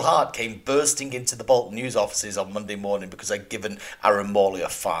if Neil Hart came bursting into the Bolton news offices on Monday morning because I'd given Aaron Morley a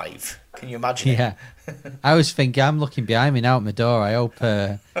 5? Can you imagine? Yeah. I was thinking, I'm looking behind me now at my door. I hope,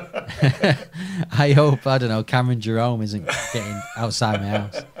 I don't know, Cameron Jerome isn't getting outside my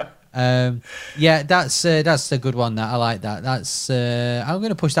house. Yeah, that's a good one. That I like that. That's I'm going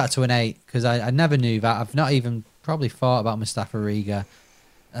to push that to an 8 because I never knew that. I've not even probably thought about Mustafa Riga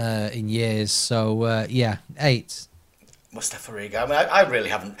in years. So yeah, 8. Mustafa Riga. I mean, I really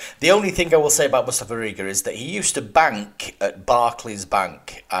haven't. The only thing I will say about Mustafa Riga is that he used to bank at Barclays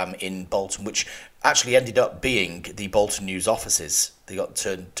Bank in Bolton, which actually ended up being the Bolton News offices. They got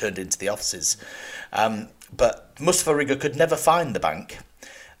turned into the offices. But Mustafa Riga could never find the bank.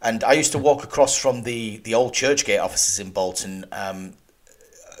 And I used to walk across from the old Churchgate offices in Bolton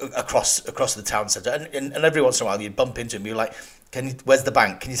across the town centre. And every once in a while you'd bump into him. You're like, where's the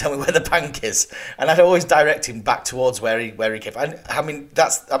bank? Can you tell me where the bank is? And I'd always direct him back towards where he came from. I mean,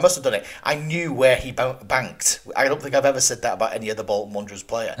 I must have done it. I knew where he banked. I don't think I've ever said that about any other Bolton Wanderers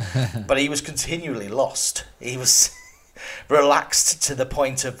player. But he was continually lost. He was relaxed to the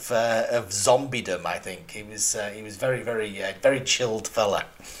point of zombiedom, I think. He was very, very, very chilled fella.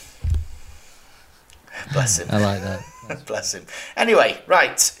 Bless him. I like that. Bless him. Anyway,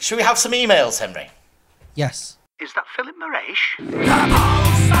 right. Should we have some emails, Henry? Yes. Is that Philip Moresh?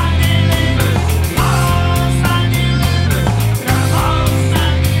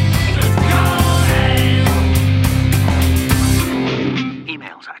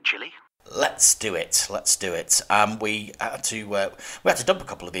 Emails, actually. Let's do it. We had to dump a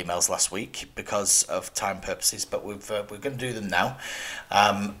couple of emails last week because of time purposes, but we're going to do them now.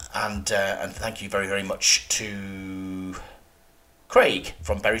 And thank you very, very much to Craig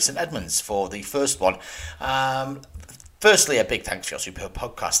from Bury St Edmunds for the first one. Firstly, a big thanks for your superb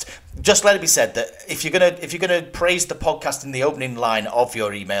podcast. Just let it be said that if you're gonna praise the podcast in the opening line of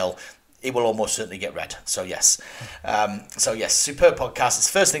your email, it will almost certainly get read. So yes, superb podcast.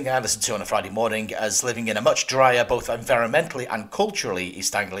 It's the first thing I listen to on a Friday morning, as living in a much drier, both environmentally and culturally,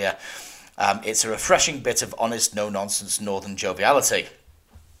 East Anglia. It's a refreshing bit of honest, no-nonsense northern joviality.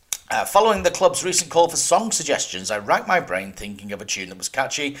 Following the club's recent call for song suggestions, I racked my brain thinking of a tune that was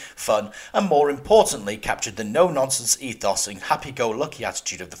catchy, fun, and more importantly, captured the no-nonsense ethos and happy-go-lucky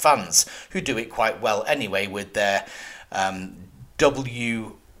attitude of the fans, who do it quite well anyway with their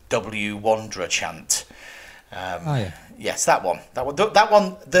W Wanderer chant. Yes, that one. The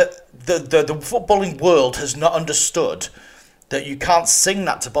footballing world has not understood that you can't sing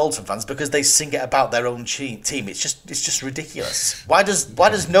that to Bolton fans because they sing it about their own team. It's just ridiculous. Why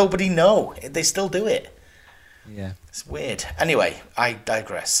does nobody know? They still do it. Yeah, it's weird. Anyway, I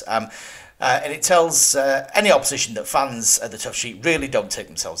digress. And it tells any opposition that fans at the Tough Sheet really don't take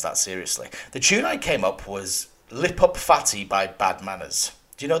themselves that seriously. The tune I came up was "Lip Up Fatty" by Bad Manners.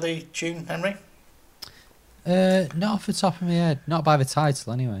 Do you know the tune, Henry? Not off the top of my head. Not by the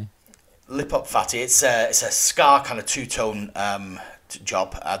title, anyway. Lip Up Fatty. It's a ska kind of two-tone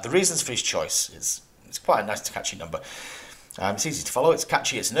job. The reasons for his choice is it's quite a nice, catchy number. It's easy to follow. It's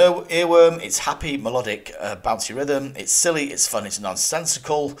catchy. It's an earworm. It's happy, melodic, bouncy rhythm. It's silly. It's fun. It's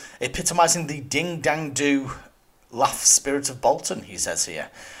nonsensical. Epitomising the ding-dang-do laugh spirit of Bolton, he says here.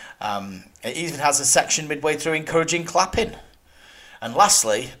 It even has a section midway through encouraging clapping. And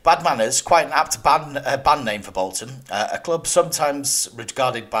lastly, Bad Manners, quite an apt band name for Bolton, a club sometimes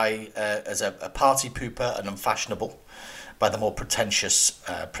regarded as a party pooper and unfashionable by the more pretentious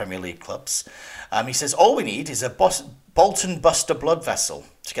Premier League clubs. He says, all we need is a Bolton Buster Bloodvessel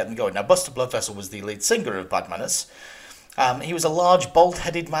to get them going. Now, Buster Bloodvessel was the lead singer of Bad Manners. He was a large,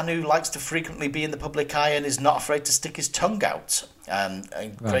 bald-headed man who likes to frequently be in the public eye and is not afraid to stick his tongue out. And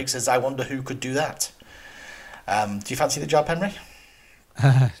Craig says, I wonder who could do that. Do you fancy the job, Henry?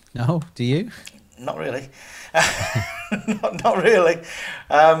 No, do you? Not really. not really.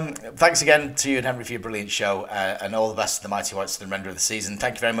 Thanks again to you and Henry for your brilliant show, and all the best to the Mighty Whites to the remainder of the season.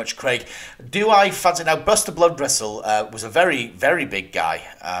 Thank you very much, Craig. Do I fancy... Now, Buster Bloodvessel was a very, very big guy.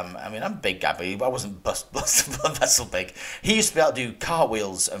 I mean, I'm a big guy, but I wasn't Buster Bloodvessel big. He used to be able to do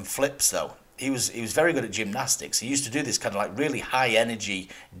cartwheels and flips, though. He was very good at gymnastics. He used to do this kind of like really high-energy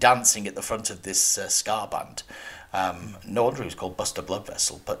dancing at the front of this ska band. No wonder he was called Buster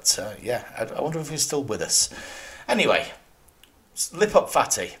Bloodvessel, but yeah, I wonder if he's still with us. Anyway, Lip Up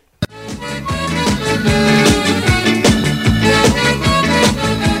Fatty.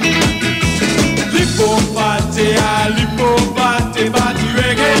 Lip up fatty, lip up fatty, fatty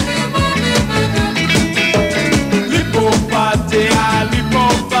reggae. Lip up fatty, lip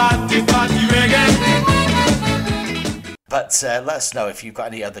up fatty, fatty reggae. But let us know if you've got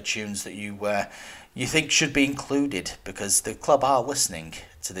any other tunes that you think should be included, because the club are listening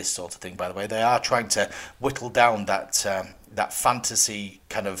to this sort of thing, by the way. They are trying to whittle down that fantasy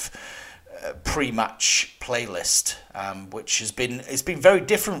kind of pre-match playlist, which it's been very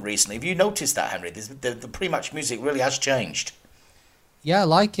different recently. Have you noticed that, Henry? The pre-match music really has changed. Yeah, I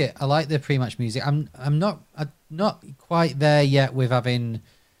like it. I like the pre-match music. I'm not quite there yet with having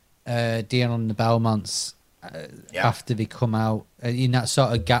Dion and the Belmonts after they come out in that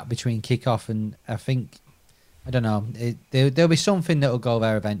sort of gap between kickoff, and I think I don't know. There'll be something that will go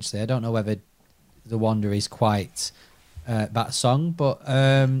there eventually. I don't know whether The Wanderer is quite that song, but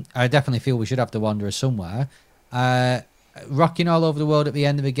I definitely feel we should have The Wanderer somewhere. Rocking All Over the World at the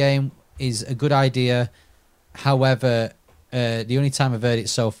end of the game is a good idea. However, the only time I've heard it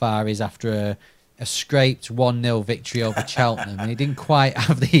so far is after a scraped 1-0 victory over Cheltenham, and it didn't quite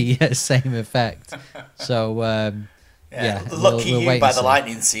have the same effect. So, Lucky we'll You wait by and the see.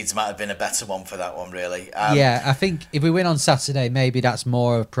 Lightning Seeds might have been a better one for that one, really. Yeah, I think if we win on Saturday, maybe that's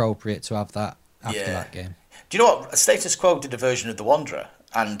more appropriate to have that after that game. Do you know what? Status Quo did a version of The Wanderer,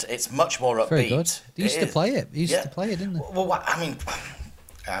 and it's much more upbeat. Very good. They used It to is. play it. They used to play it, didn't they? Well, I mean,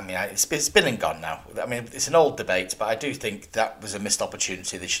 it's been and gone now. I mean, it's an old debate, but I do think that was a missed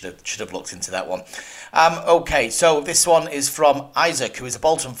opportunity. They should have looked into that one. Okay, so this one is from Isaac, who is a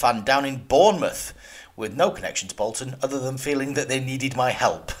Bolton fan down in Bournemouth, with no connection to Bolton other than feeling that they needed my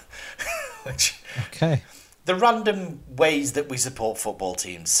help. Which, Okay. the random ways that we support football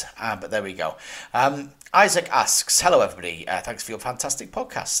teams. But there we go. Isaac asks, hello everybody, thanks for your fantastic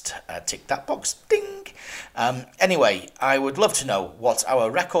podcast. Tick that box, ding. Anyway, I would love to know what our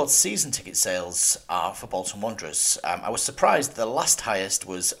record season ticket sales are for Bolton Wanderers. I was surprised the last highest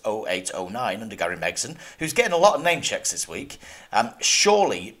was 0809 under Gary Megson, who's getting a lot of name checks this week.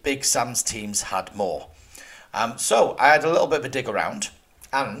 Surely Big Sam's teams had more. So I had a little bit of a dig around,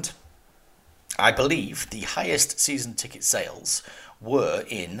 and I believe the highest season ticket sales were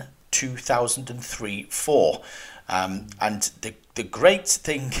in 2003-04. And the great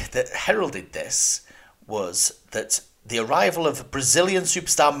thing that heralded this was that the arrival of Brazilian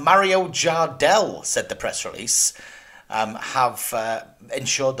superstar Mario Jardel, said the press release, have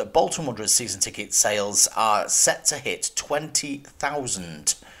ensured that Bolton Wanderers season ticket sales are set to hit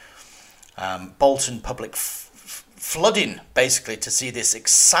 20,000. Bolton public flooding, basically, to see this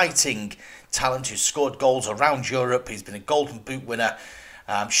exciting talent who scored goals around Europe. He's been a Golden Boot winner.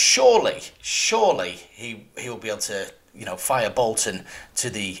 Surely he'll be able to, fire Bolton to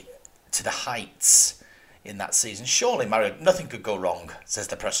the heights in that season. Surely, Mario, nothing could go wrong, says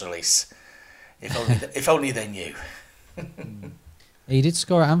the press release. If only they knew. He did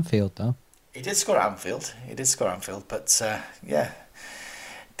score at Anfield, though. He did score at Anfield, but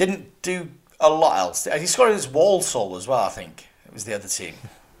didn't do a lot else. He scored against Walsall as well, I think. It was the other team.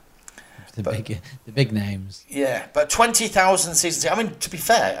 The big names. Yeah, but 20,000 season tickets. I mean, to be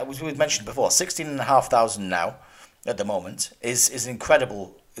fair, as we mentioned before, 16,500 now at the moment is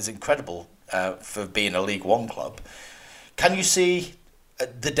incredible. For being a League One club. Can you see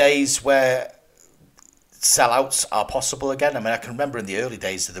the days where sellouts are possible again? I mean, I can remember in the early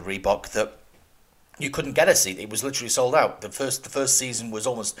days of the Reebok that you couldn't get a seat; it was literally sold out. The first season was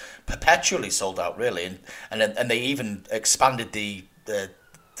almost perpetually sold out, really, and they even expanded the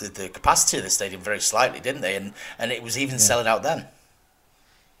capacity of the stadium very slightly, didn't they? And it was even selling out then.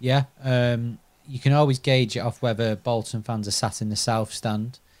 Yeah, you can always gauge it off whether Bolton fans are sat in the south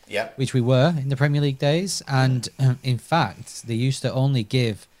stand. Yeah, which we were in the Premier League days, and in fact, they used to only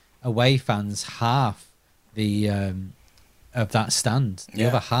give away fans half the of that stand. The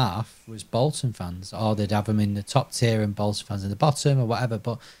other half was Bolton fans, or they'd have them in the top tier and Bolton fans in the bottom, or whatever.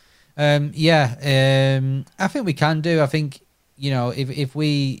 But I think we can do. I think if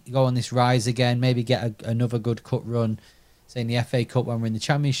we go on this rise again, maybe get another good cut run, say in the FA Cup when we're in the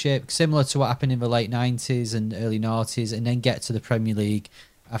Championship, similar to what happened in the late 90s and early 90s, and then get to the Premier League.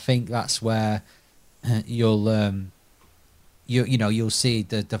 I think that's where you'll see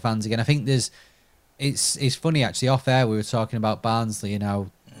the fans again. I think it's funny actually. Off air we were talking about Barnsley.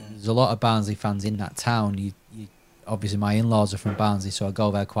 There's a lot of Barnsley fans in that town. You obviously my in-laws are from Barnsley, so I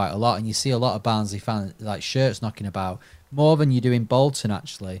go there quite a lot, and you see a lot of Barnsley fans like shirts knocking about more than you do in Bolton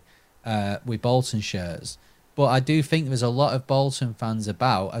actually, with Bolton shirts. But I do think there's a lot of Bolton fans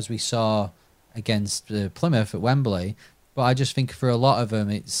about, as we saw against Plymouth at Wembley. But I just think for a lot of them,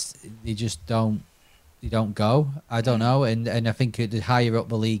 they don't go. I don't know, and I think the higher up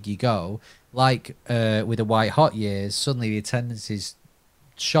the league you go, like with the White Hot years, suddenly the attendance is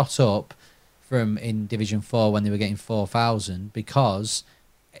shot up from in Division 4 when they were getting 4,000 because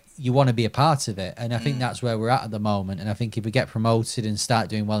you want to be a part of it, and I think that's where we're at the moment. And I think if we get promoted and start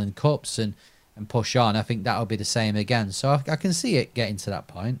doing well in cups and push on, I think that'll be the same again. So I can see it getting to that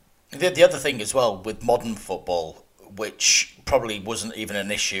point. The other thing as well with modern football, which probably wasn't even an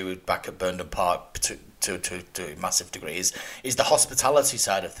issue back at Burnden Park to a massive degree, is the hospitality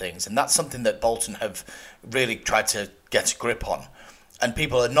side of things, and that's something that Bolton have really tried to get a grip on. and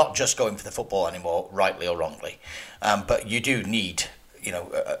people are not just going for the football anymore, rightly or wrongly. But you do need,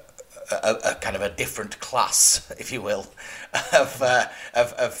 a kind of a different class, if you will,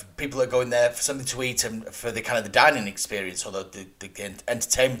 of people that are going there for something to eat and for the kind of the dining experience or the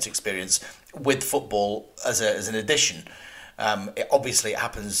entertainment experience with football as an addition. Obviously, it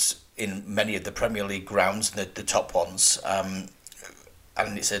happens in many of the Premier League grounds, the top ones,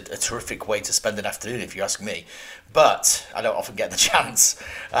 and it's a terrific way to spend an afternoon, if you ask me. But I don't often get the chance.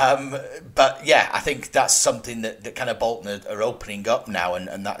 But yeah, I think that's something that kind of Bolton are opening up now,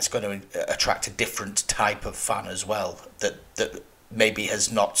 and that's going to attract a different type of fan as well, that maybe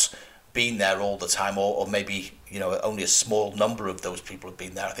has not been there all the time, or maybe only a small number of those people have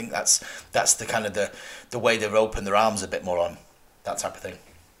been there. I think that's the kind of the way they've opened their arms a bit more on that type of thing.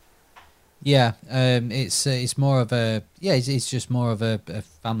 Yeah, it's more of it's just more of a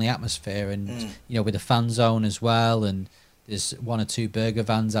family atmosphere, and with the fan zone as well, and there's one or two burger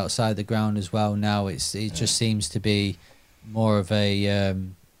vans outside the ground as well now. It just seems to be more of a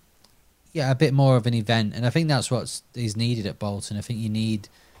bit more of an event, and I think that's what is needed at Bolton. I think you need,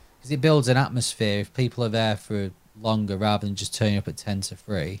 because it builds an atmosphere if people are there for longer rather than just turning up at 10 to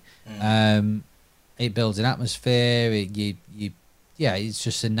 3. It builds an atmosphere. It's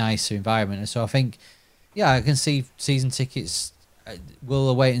just a nicer environment. And so I think, I can see season tickets.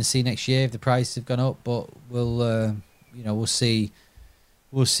 We'll wait and see next year if the prices have gone up, but we'll see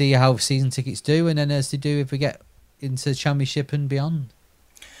how season tickets do, and then as they do if we get into the Championship and beyond.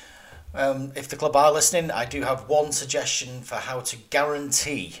 If the club are listening, I do have one suggestion for how to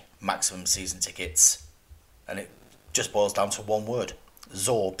guarantee maximum season tickets, and it just boils down to one word: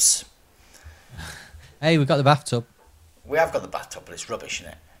 Zorbs. Hey, we've got the bathtub. We have got the bathtub, but it's rubbish,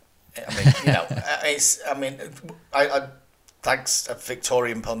 isn't it? I mean, I thanks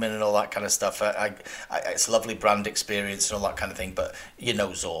Victorian plumbing and all that kind of stuff. It's a lovely brand experience and all that kind of thing, but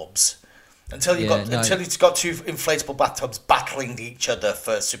Zorbs. Until you've got two inflatable bathtubs battling each other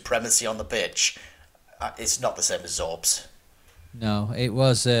for supremacy on the pitch, it's not the same as Zorbs. No, it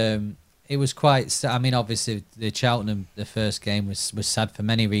was quite. I mean, obviously, the Cheltenham, the first game was sad for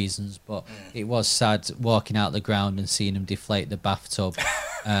many reasons, but it was sad walking out the ground and seeing them deflate the bathtub,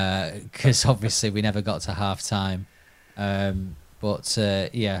 because obviously we never got to half time. I don't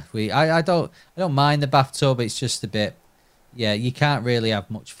mind the bathtub. It's just a bit. Yeah, you can't really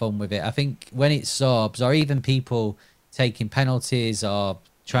have much fun with it. I think when it's Zorbs, or even people taking penalties or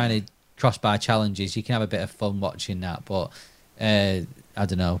trying to crossbar challenges, you can have a bit of fun watching that. But I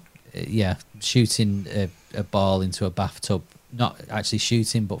don't know. Shooting a ball into a bathtub, not actually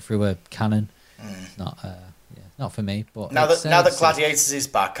shooting, but through a cannon, not for me. But now that Gladiators is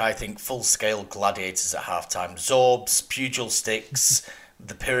back, I think full-scale Gladiators at halftime. Zorbs, pugil sticks,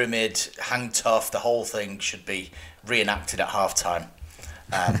 the pyramid, hang tough, the whole thing should be reenacted at halftime.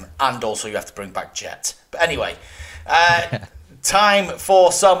 And also you have to bring back Jet. But anyway, time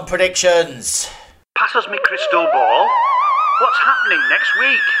for some predictions. Pass us me crystal ball. What's happening next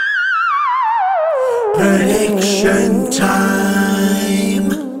week? Prediction time.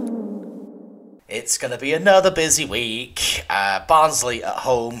 It's going to be another busy week. Barnsley at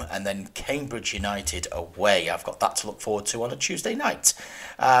home and then Cambridge United away. I've got that to look forward to on a Tuesday night.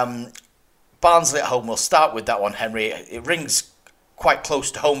 Barnsley at home, we'll start with that one, Henry. It rings quite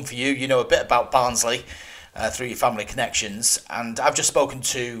close to home for you. You know a bit about Barnsley through your family connections. And I've just spoken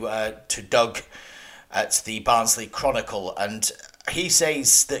to Doug at the Barnsley Chronicle, and he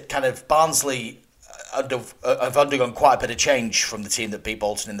says that kind of Barnsley have undergone quite a bit of change from the team that beat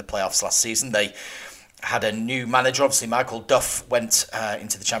Bolton in the playoffs last season. They had a new manager. Obviously, Michael Duff went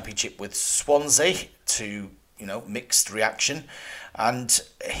into the Championship with Swansea to, mixed reaction. And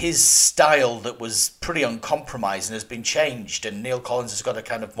his style that was pretty uncompromising has been changed. And Neil Collins has got a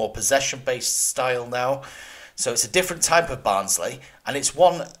kind of more possession-based style now. So it's a different type of Barnsley. And it's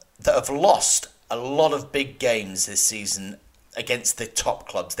one that have lost a lot of big games this season against the top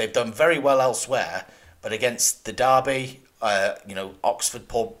clubs. They've done very well elsewhere, but against the Derby, Oxford,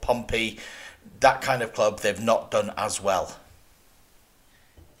 Pompey, that kind of club, they've not done as well.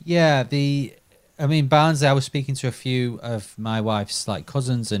 Yeah, Barnsley, I was speaking to a few of my wife's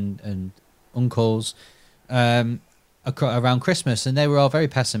cousins and uncles around Christmas, and they were all very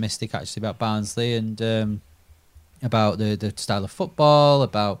pessimistic actually about Barnsley and about the style of football,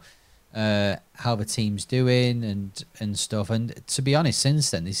 about how the team's doing and stuff. And to be honest,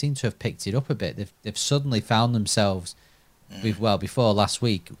 since then they seem to have picked it up a bit. They've suddenly found themselves before last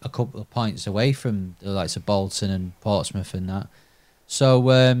week a couple of points away from the likes of Bolton and Portsmouth and that.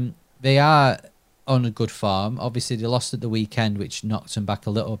 So they are on a good form. Obviously, they lost at the weekend, which knocked them back a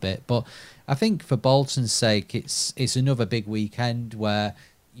little bit. But I think for Bolton's sake, it's another big weekend where,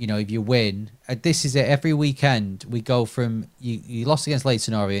 you know, if you win, this is it. Every weekend we go from you lost against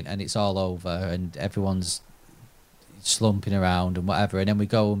Leyton Orient and it's all over and everyone's slumping around and whatever, and then we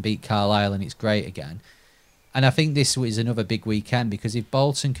go and beat Carlisle and it's great again. And I think this is another big weekend because if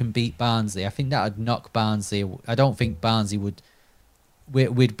Bolton can beat Barnsley, I think that would knock Barnsley. I don't think Barnsley would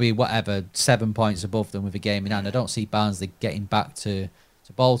be whatever 7 points above them with a game in hand. I don't see Barnsley getting back to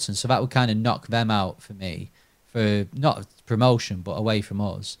Bolton, so that would kind of knock them out for me for not promotion but away from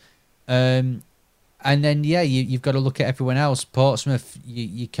us. And then you've got to look at everyone else. Portsmouth,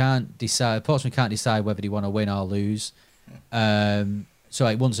 you can't decide. Portsmouth can't decide whether they want to win or lose. So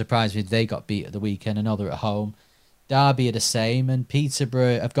it wouldn't surprise me if they got beat at the weekend. I know they're at home. Derby are the same, and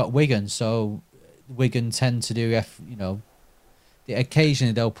Peterborough have got Wigan. So Wigan tend to do,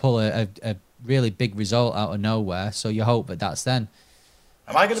 occasionally they'll pull a really big result out of nowhere. So you hope that's then.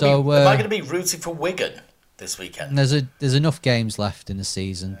 Am I going to be rooting for Wigan this weekend? There's enough games left in the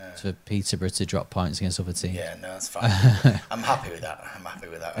season for Peterborough to drop points against other teams. Yeah, no, that's fine. I'm happy with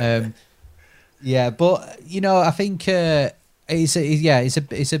that. Yeah, but you know, I think it's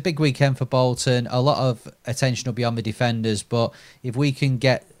a big weekend for Bolton. A lot of attention will be on the defenders, but if we can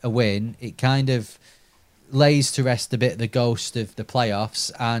get a win, it kind of lays to rest a bit the ghost of the playoffs,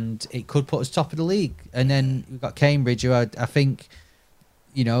 and it could put us top of the league. And then we've got Cambridge, who I think,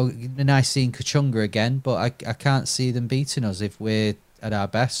 you know, nice seeing Kachunga again, but I can't see them beating us if we're at our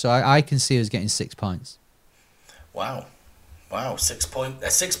best. So I can see us getting 6 points. Wow, a 6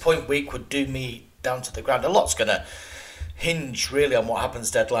 point week would do me down to the ground. A lot's going to hinge really on what happens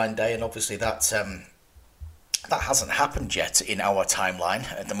deadline day, and obviously that hasn't happened yet in our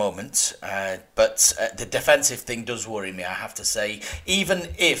timeline at the moment. But the defensive thing does worry me, I have to say. Even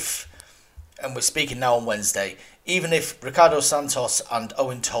if, and we're speaking now on Wednesday, even if Ricardo Santos and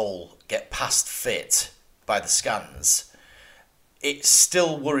Owen Toll get past fit by the scans, it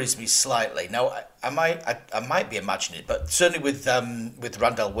still worries me slightly. Now, I might be imagining it, but certainly with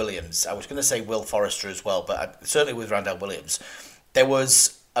Randall Williams, I was going to say Will Forrester as well, but certainly with Randall Williams, there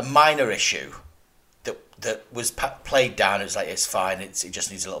was a minor issue that was played down. It was like, it's fine, it just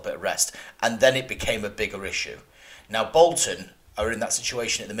needs a little bit of rest, and then it became a bigger issue. Now, Bolton are in that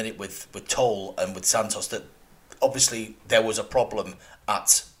situation at the minute with Toll and with Santos, that obviously there was a problem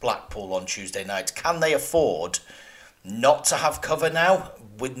at Blackpool on Tuesday night. Can they afford not to have cover now,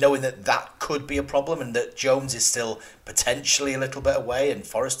 with knowing that could be a problem, and that Jones is still potentially a little bit away and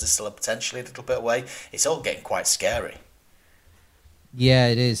Forrest is still potentially a little bit away? It's all getting quite scary. Yeah,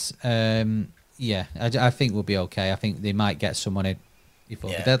 it is. I think we'll be okay. I think they might get someone in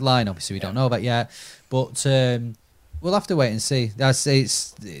before the deadline. Obviously, we don't know that yet, but we'll have to wait and see. This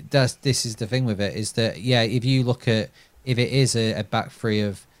is the thing with it, is that if you look at, if it is a back three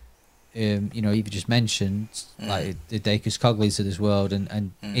of, you know, you just mentioned like the Dacus Cogleys of this world,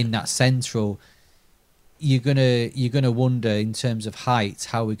 and in that central, you're gonna wonder in terms of height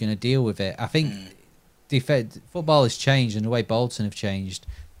how we're gonna deal with it. I think football has changed, and the way Bolton have changed,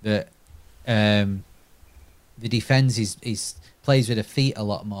 that the defence is plays with the feet a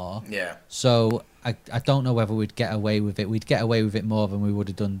lot more. Yeah. So I don't know whether we'd get away with it. We'd get away with it more than we would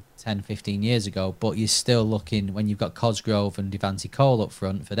have done 10, 15 years ago. But you're still looking, when you've got Cosgrove and Devante Cole up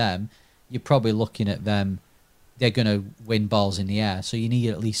front for them, you're probably looking at them. They're going to win balls in the air. So you need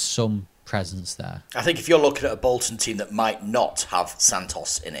at least some presence there. I think if you're looking at a Bolton team that might not have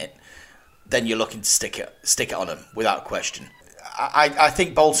Santos in it, then you're looking to stick it on them without question. I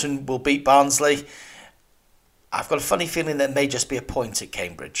think Bolton will beat Barnsley. I've got a funny feeling there may just be a point at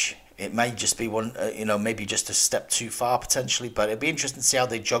Cambridge. It may just be one, maybe just a step too far potentially, but it'd be interesting to see how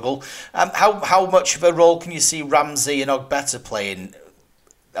they juggle. How much of a role can you see Ramsey and Ogbeta playing?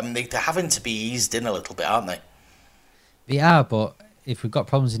 I mean, they're having to be eased in a little bit, aren't they? They are, but if we've got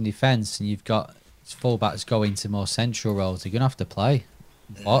problems in defence and you've got fullbacks going to more central roles, they're going to have to play,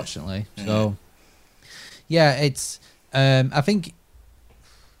 unfortunately. So, it's... I think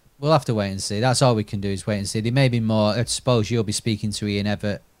we'll have to wait and see. That's all we can do, is wait and see. There may be more. I suppose you'll be speaking to Ian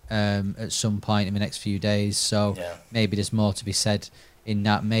Evatt at some point in the next few days, so maybe there's more to be said in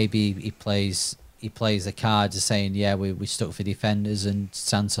that. Maybe he plays the cards of saying, we stuck for defenders and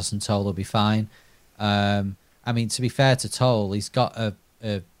Santos and Toll will be fine. I mean, to be fair to Toll, he's got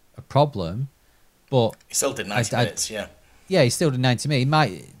a problem, but he still did 90 minutes. Yeah, he still did 90 minutes. He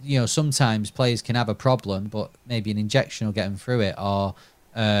might, sometimes players can have a problem, but maybe an injection will get them through it, or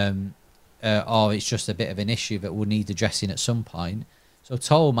it's just a bit of an issue that will need addressing at some point. So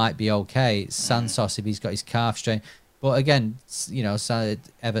Toll might be okay. It's Santos if he's got his calf strain. But again,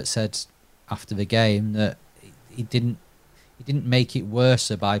 Evatt said, after the game that he didn't make it worse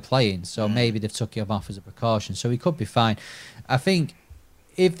by playing. So maybe they've took him off as a precaution. So he could be fine. I think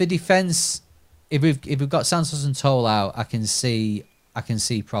if the defence, if we've got Santos and Toll out, I can see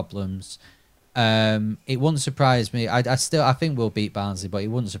problems. It wouldn't surprise me. I think we'll beat Barnsley, but it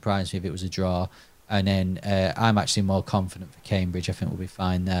wouldn't surprise me if it was a draw. And then I'm actually more confident for Cambridge. I think we'll be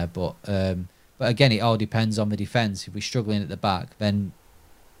fine there. But again, it all depends on the defence. If we're struggling at the back, then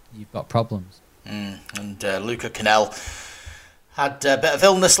you've got problems. And Luca Cannell had a bit of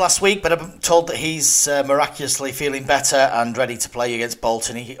illness last week, but I'm told that he's miraculously feeling better and ready to play against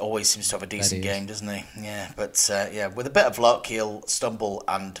Bolton. He always seems to have a decent game, doesn't he? Yeah, but with a bit of luck, he'll stumble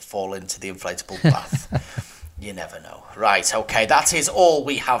and fall into the inflatable bath. You never know. Right, okay, that is all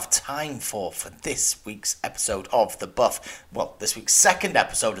we have time for this week's episode of The Buff. Well, this week's second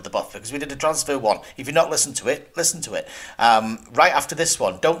episode of The Buff, because we did a transfer one. If you've not listened to it, listen to it. Right after this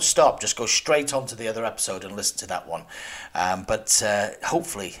one, don't stop, just go straight on to the other episode and listen to that one. But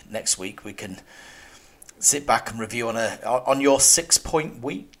hopefully next week we can sit back and review on your 6-point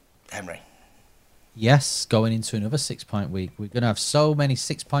week, Henry. Yes, going into another 6-point week. We're going to have so many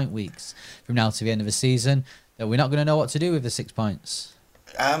 6-point weeks from now to the end of the season that we're not going to know what to do with the 6 points.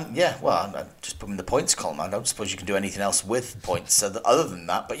 I'm just putting the points column. I don't suppose you can do anything else with points other than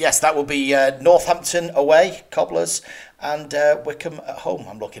that. But yes, that will be Northampton away, Cobblers, and Wycombe at home.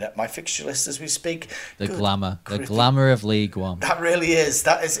 I'm looking at my fixture list as we speak. The glamour of League One. That really is.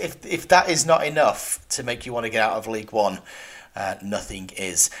 That is, if that is not enough to make you want to get out of League One, nothing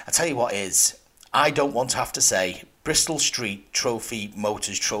is. I tell you what is. I don't want to have to say Bristol Street Trophy,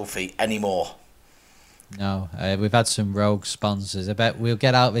 Motors Trophy anymore. No, we've had some rogue sponsors. I bet we'll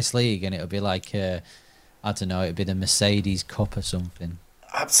get out this league and it'll be like, I don't know, it'll be the Mercedes Cup or something.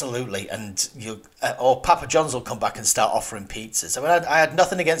 Absolutely, and or Papa John's will come back and start offering pizzas. I mean, I had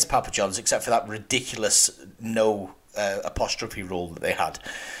nothing against Papa John's except for that ridiculous no apostrophe rule that they had.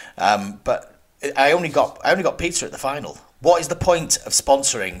 But I only got pizza at the final. What is the point of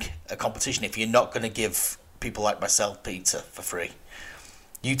sponsoring a competition if you're not going to give people like myself pizza for free?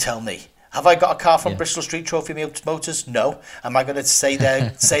 You tell me. Have I got a car from Bristol Street Trophy Motors? No. Am I going to say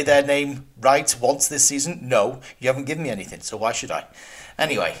their name right once this season? No. You haven't given me anything, so why should I?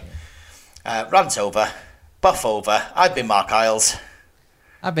 Anyway, rant over, buff over. I've been Mark Isles.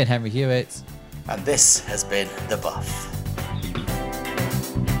 I've been Henry Hewitt. And this has been The Buff.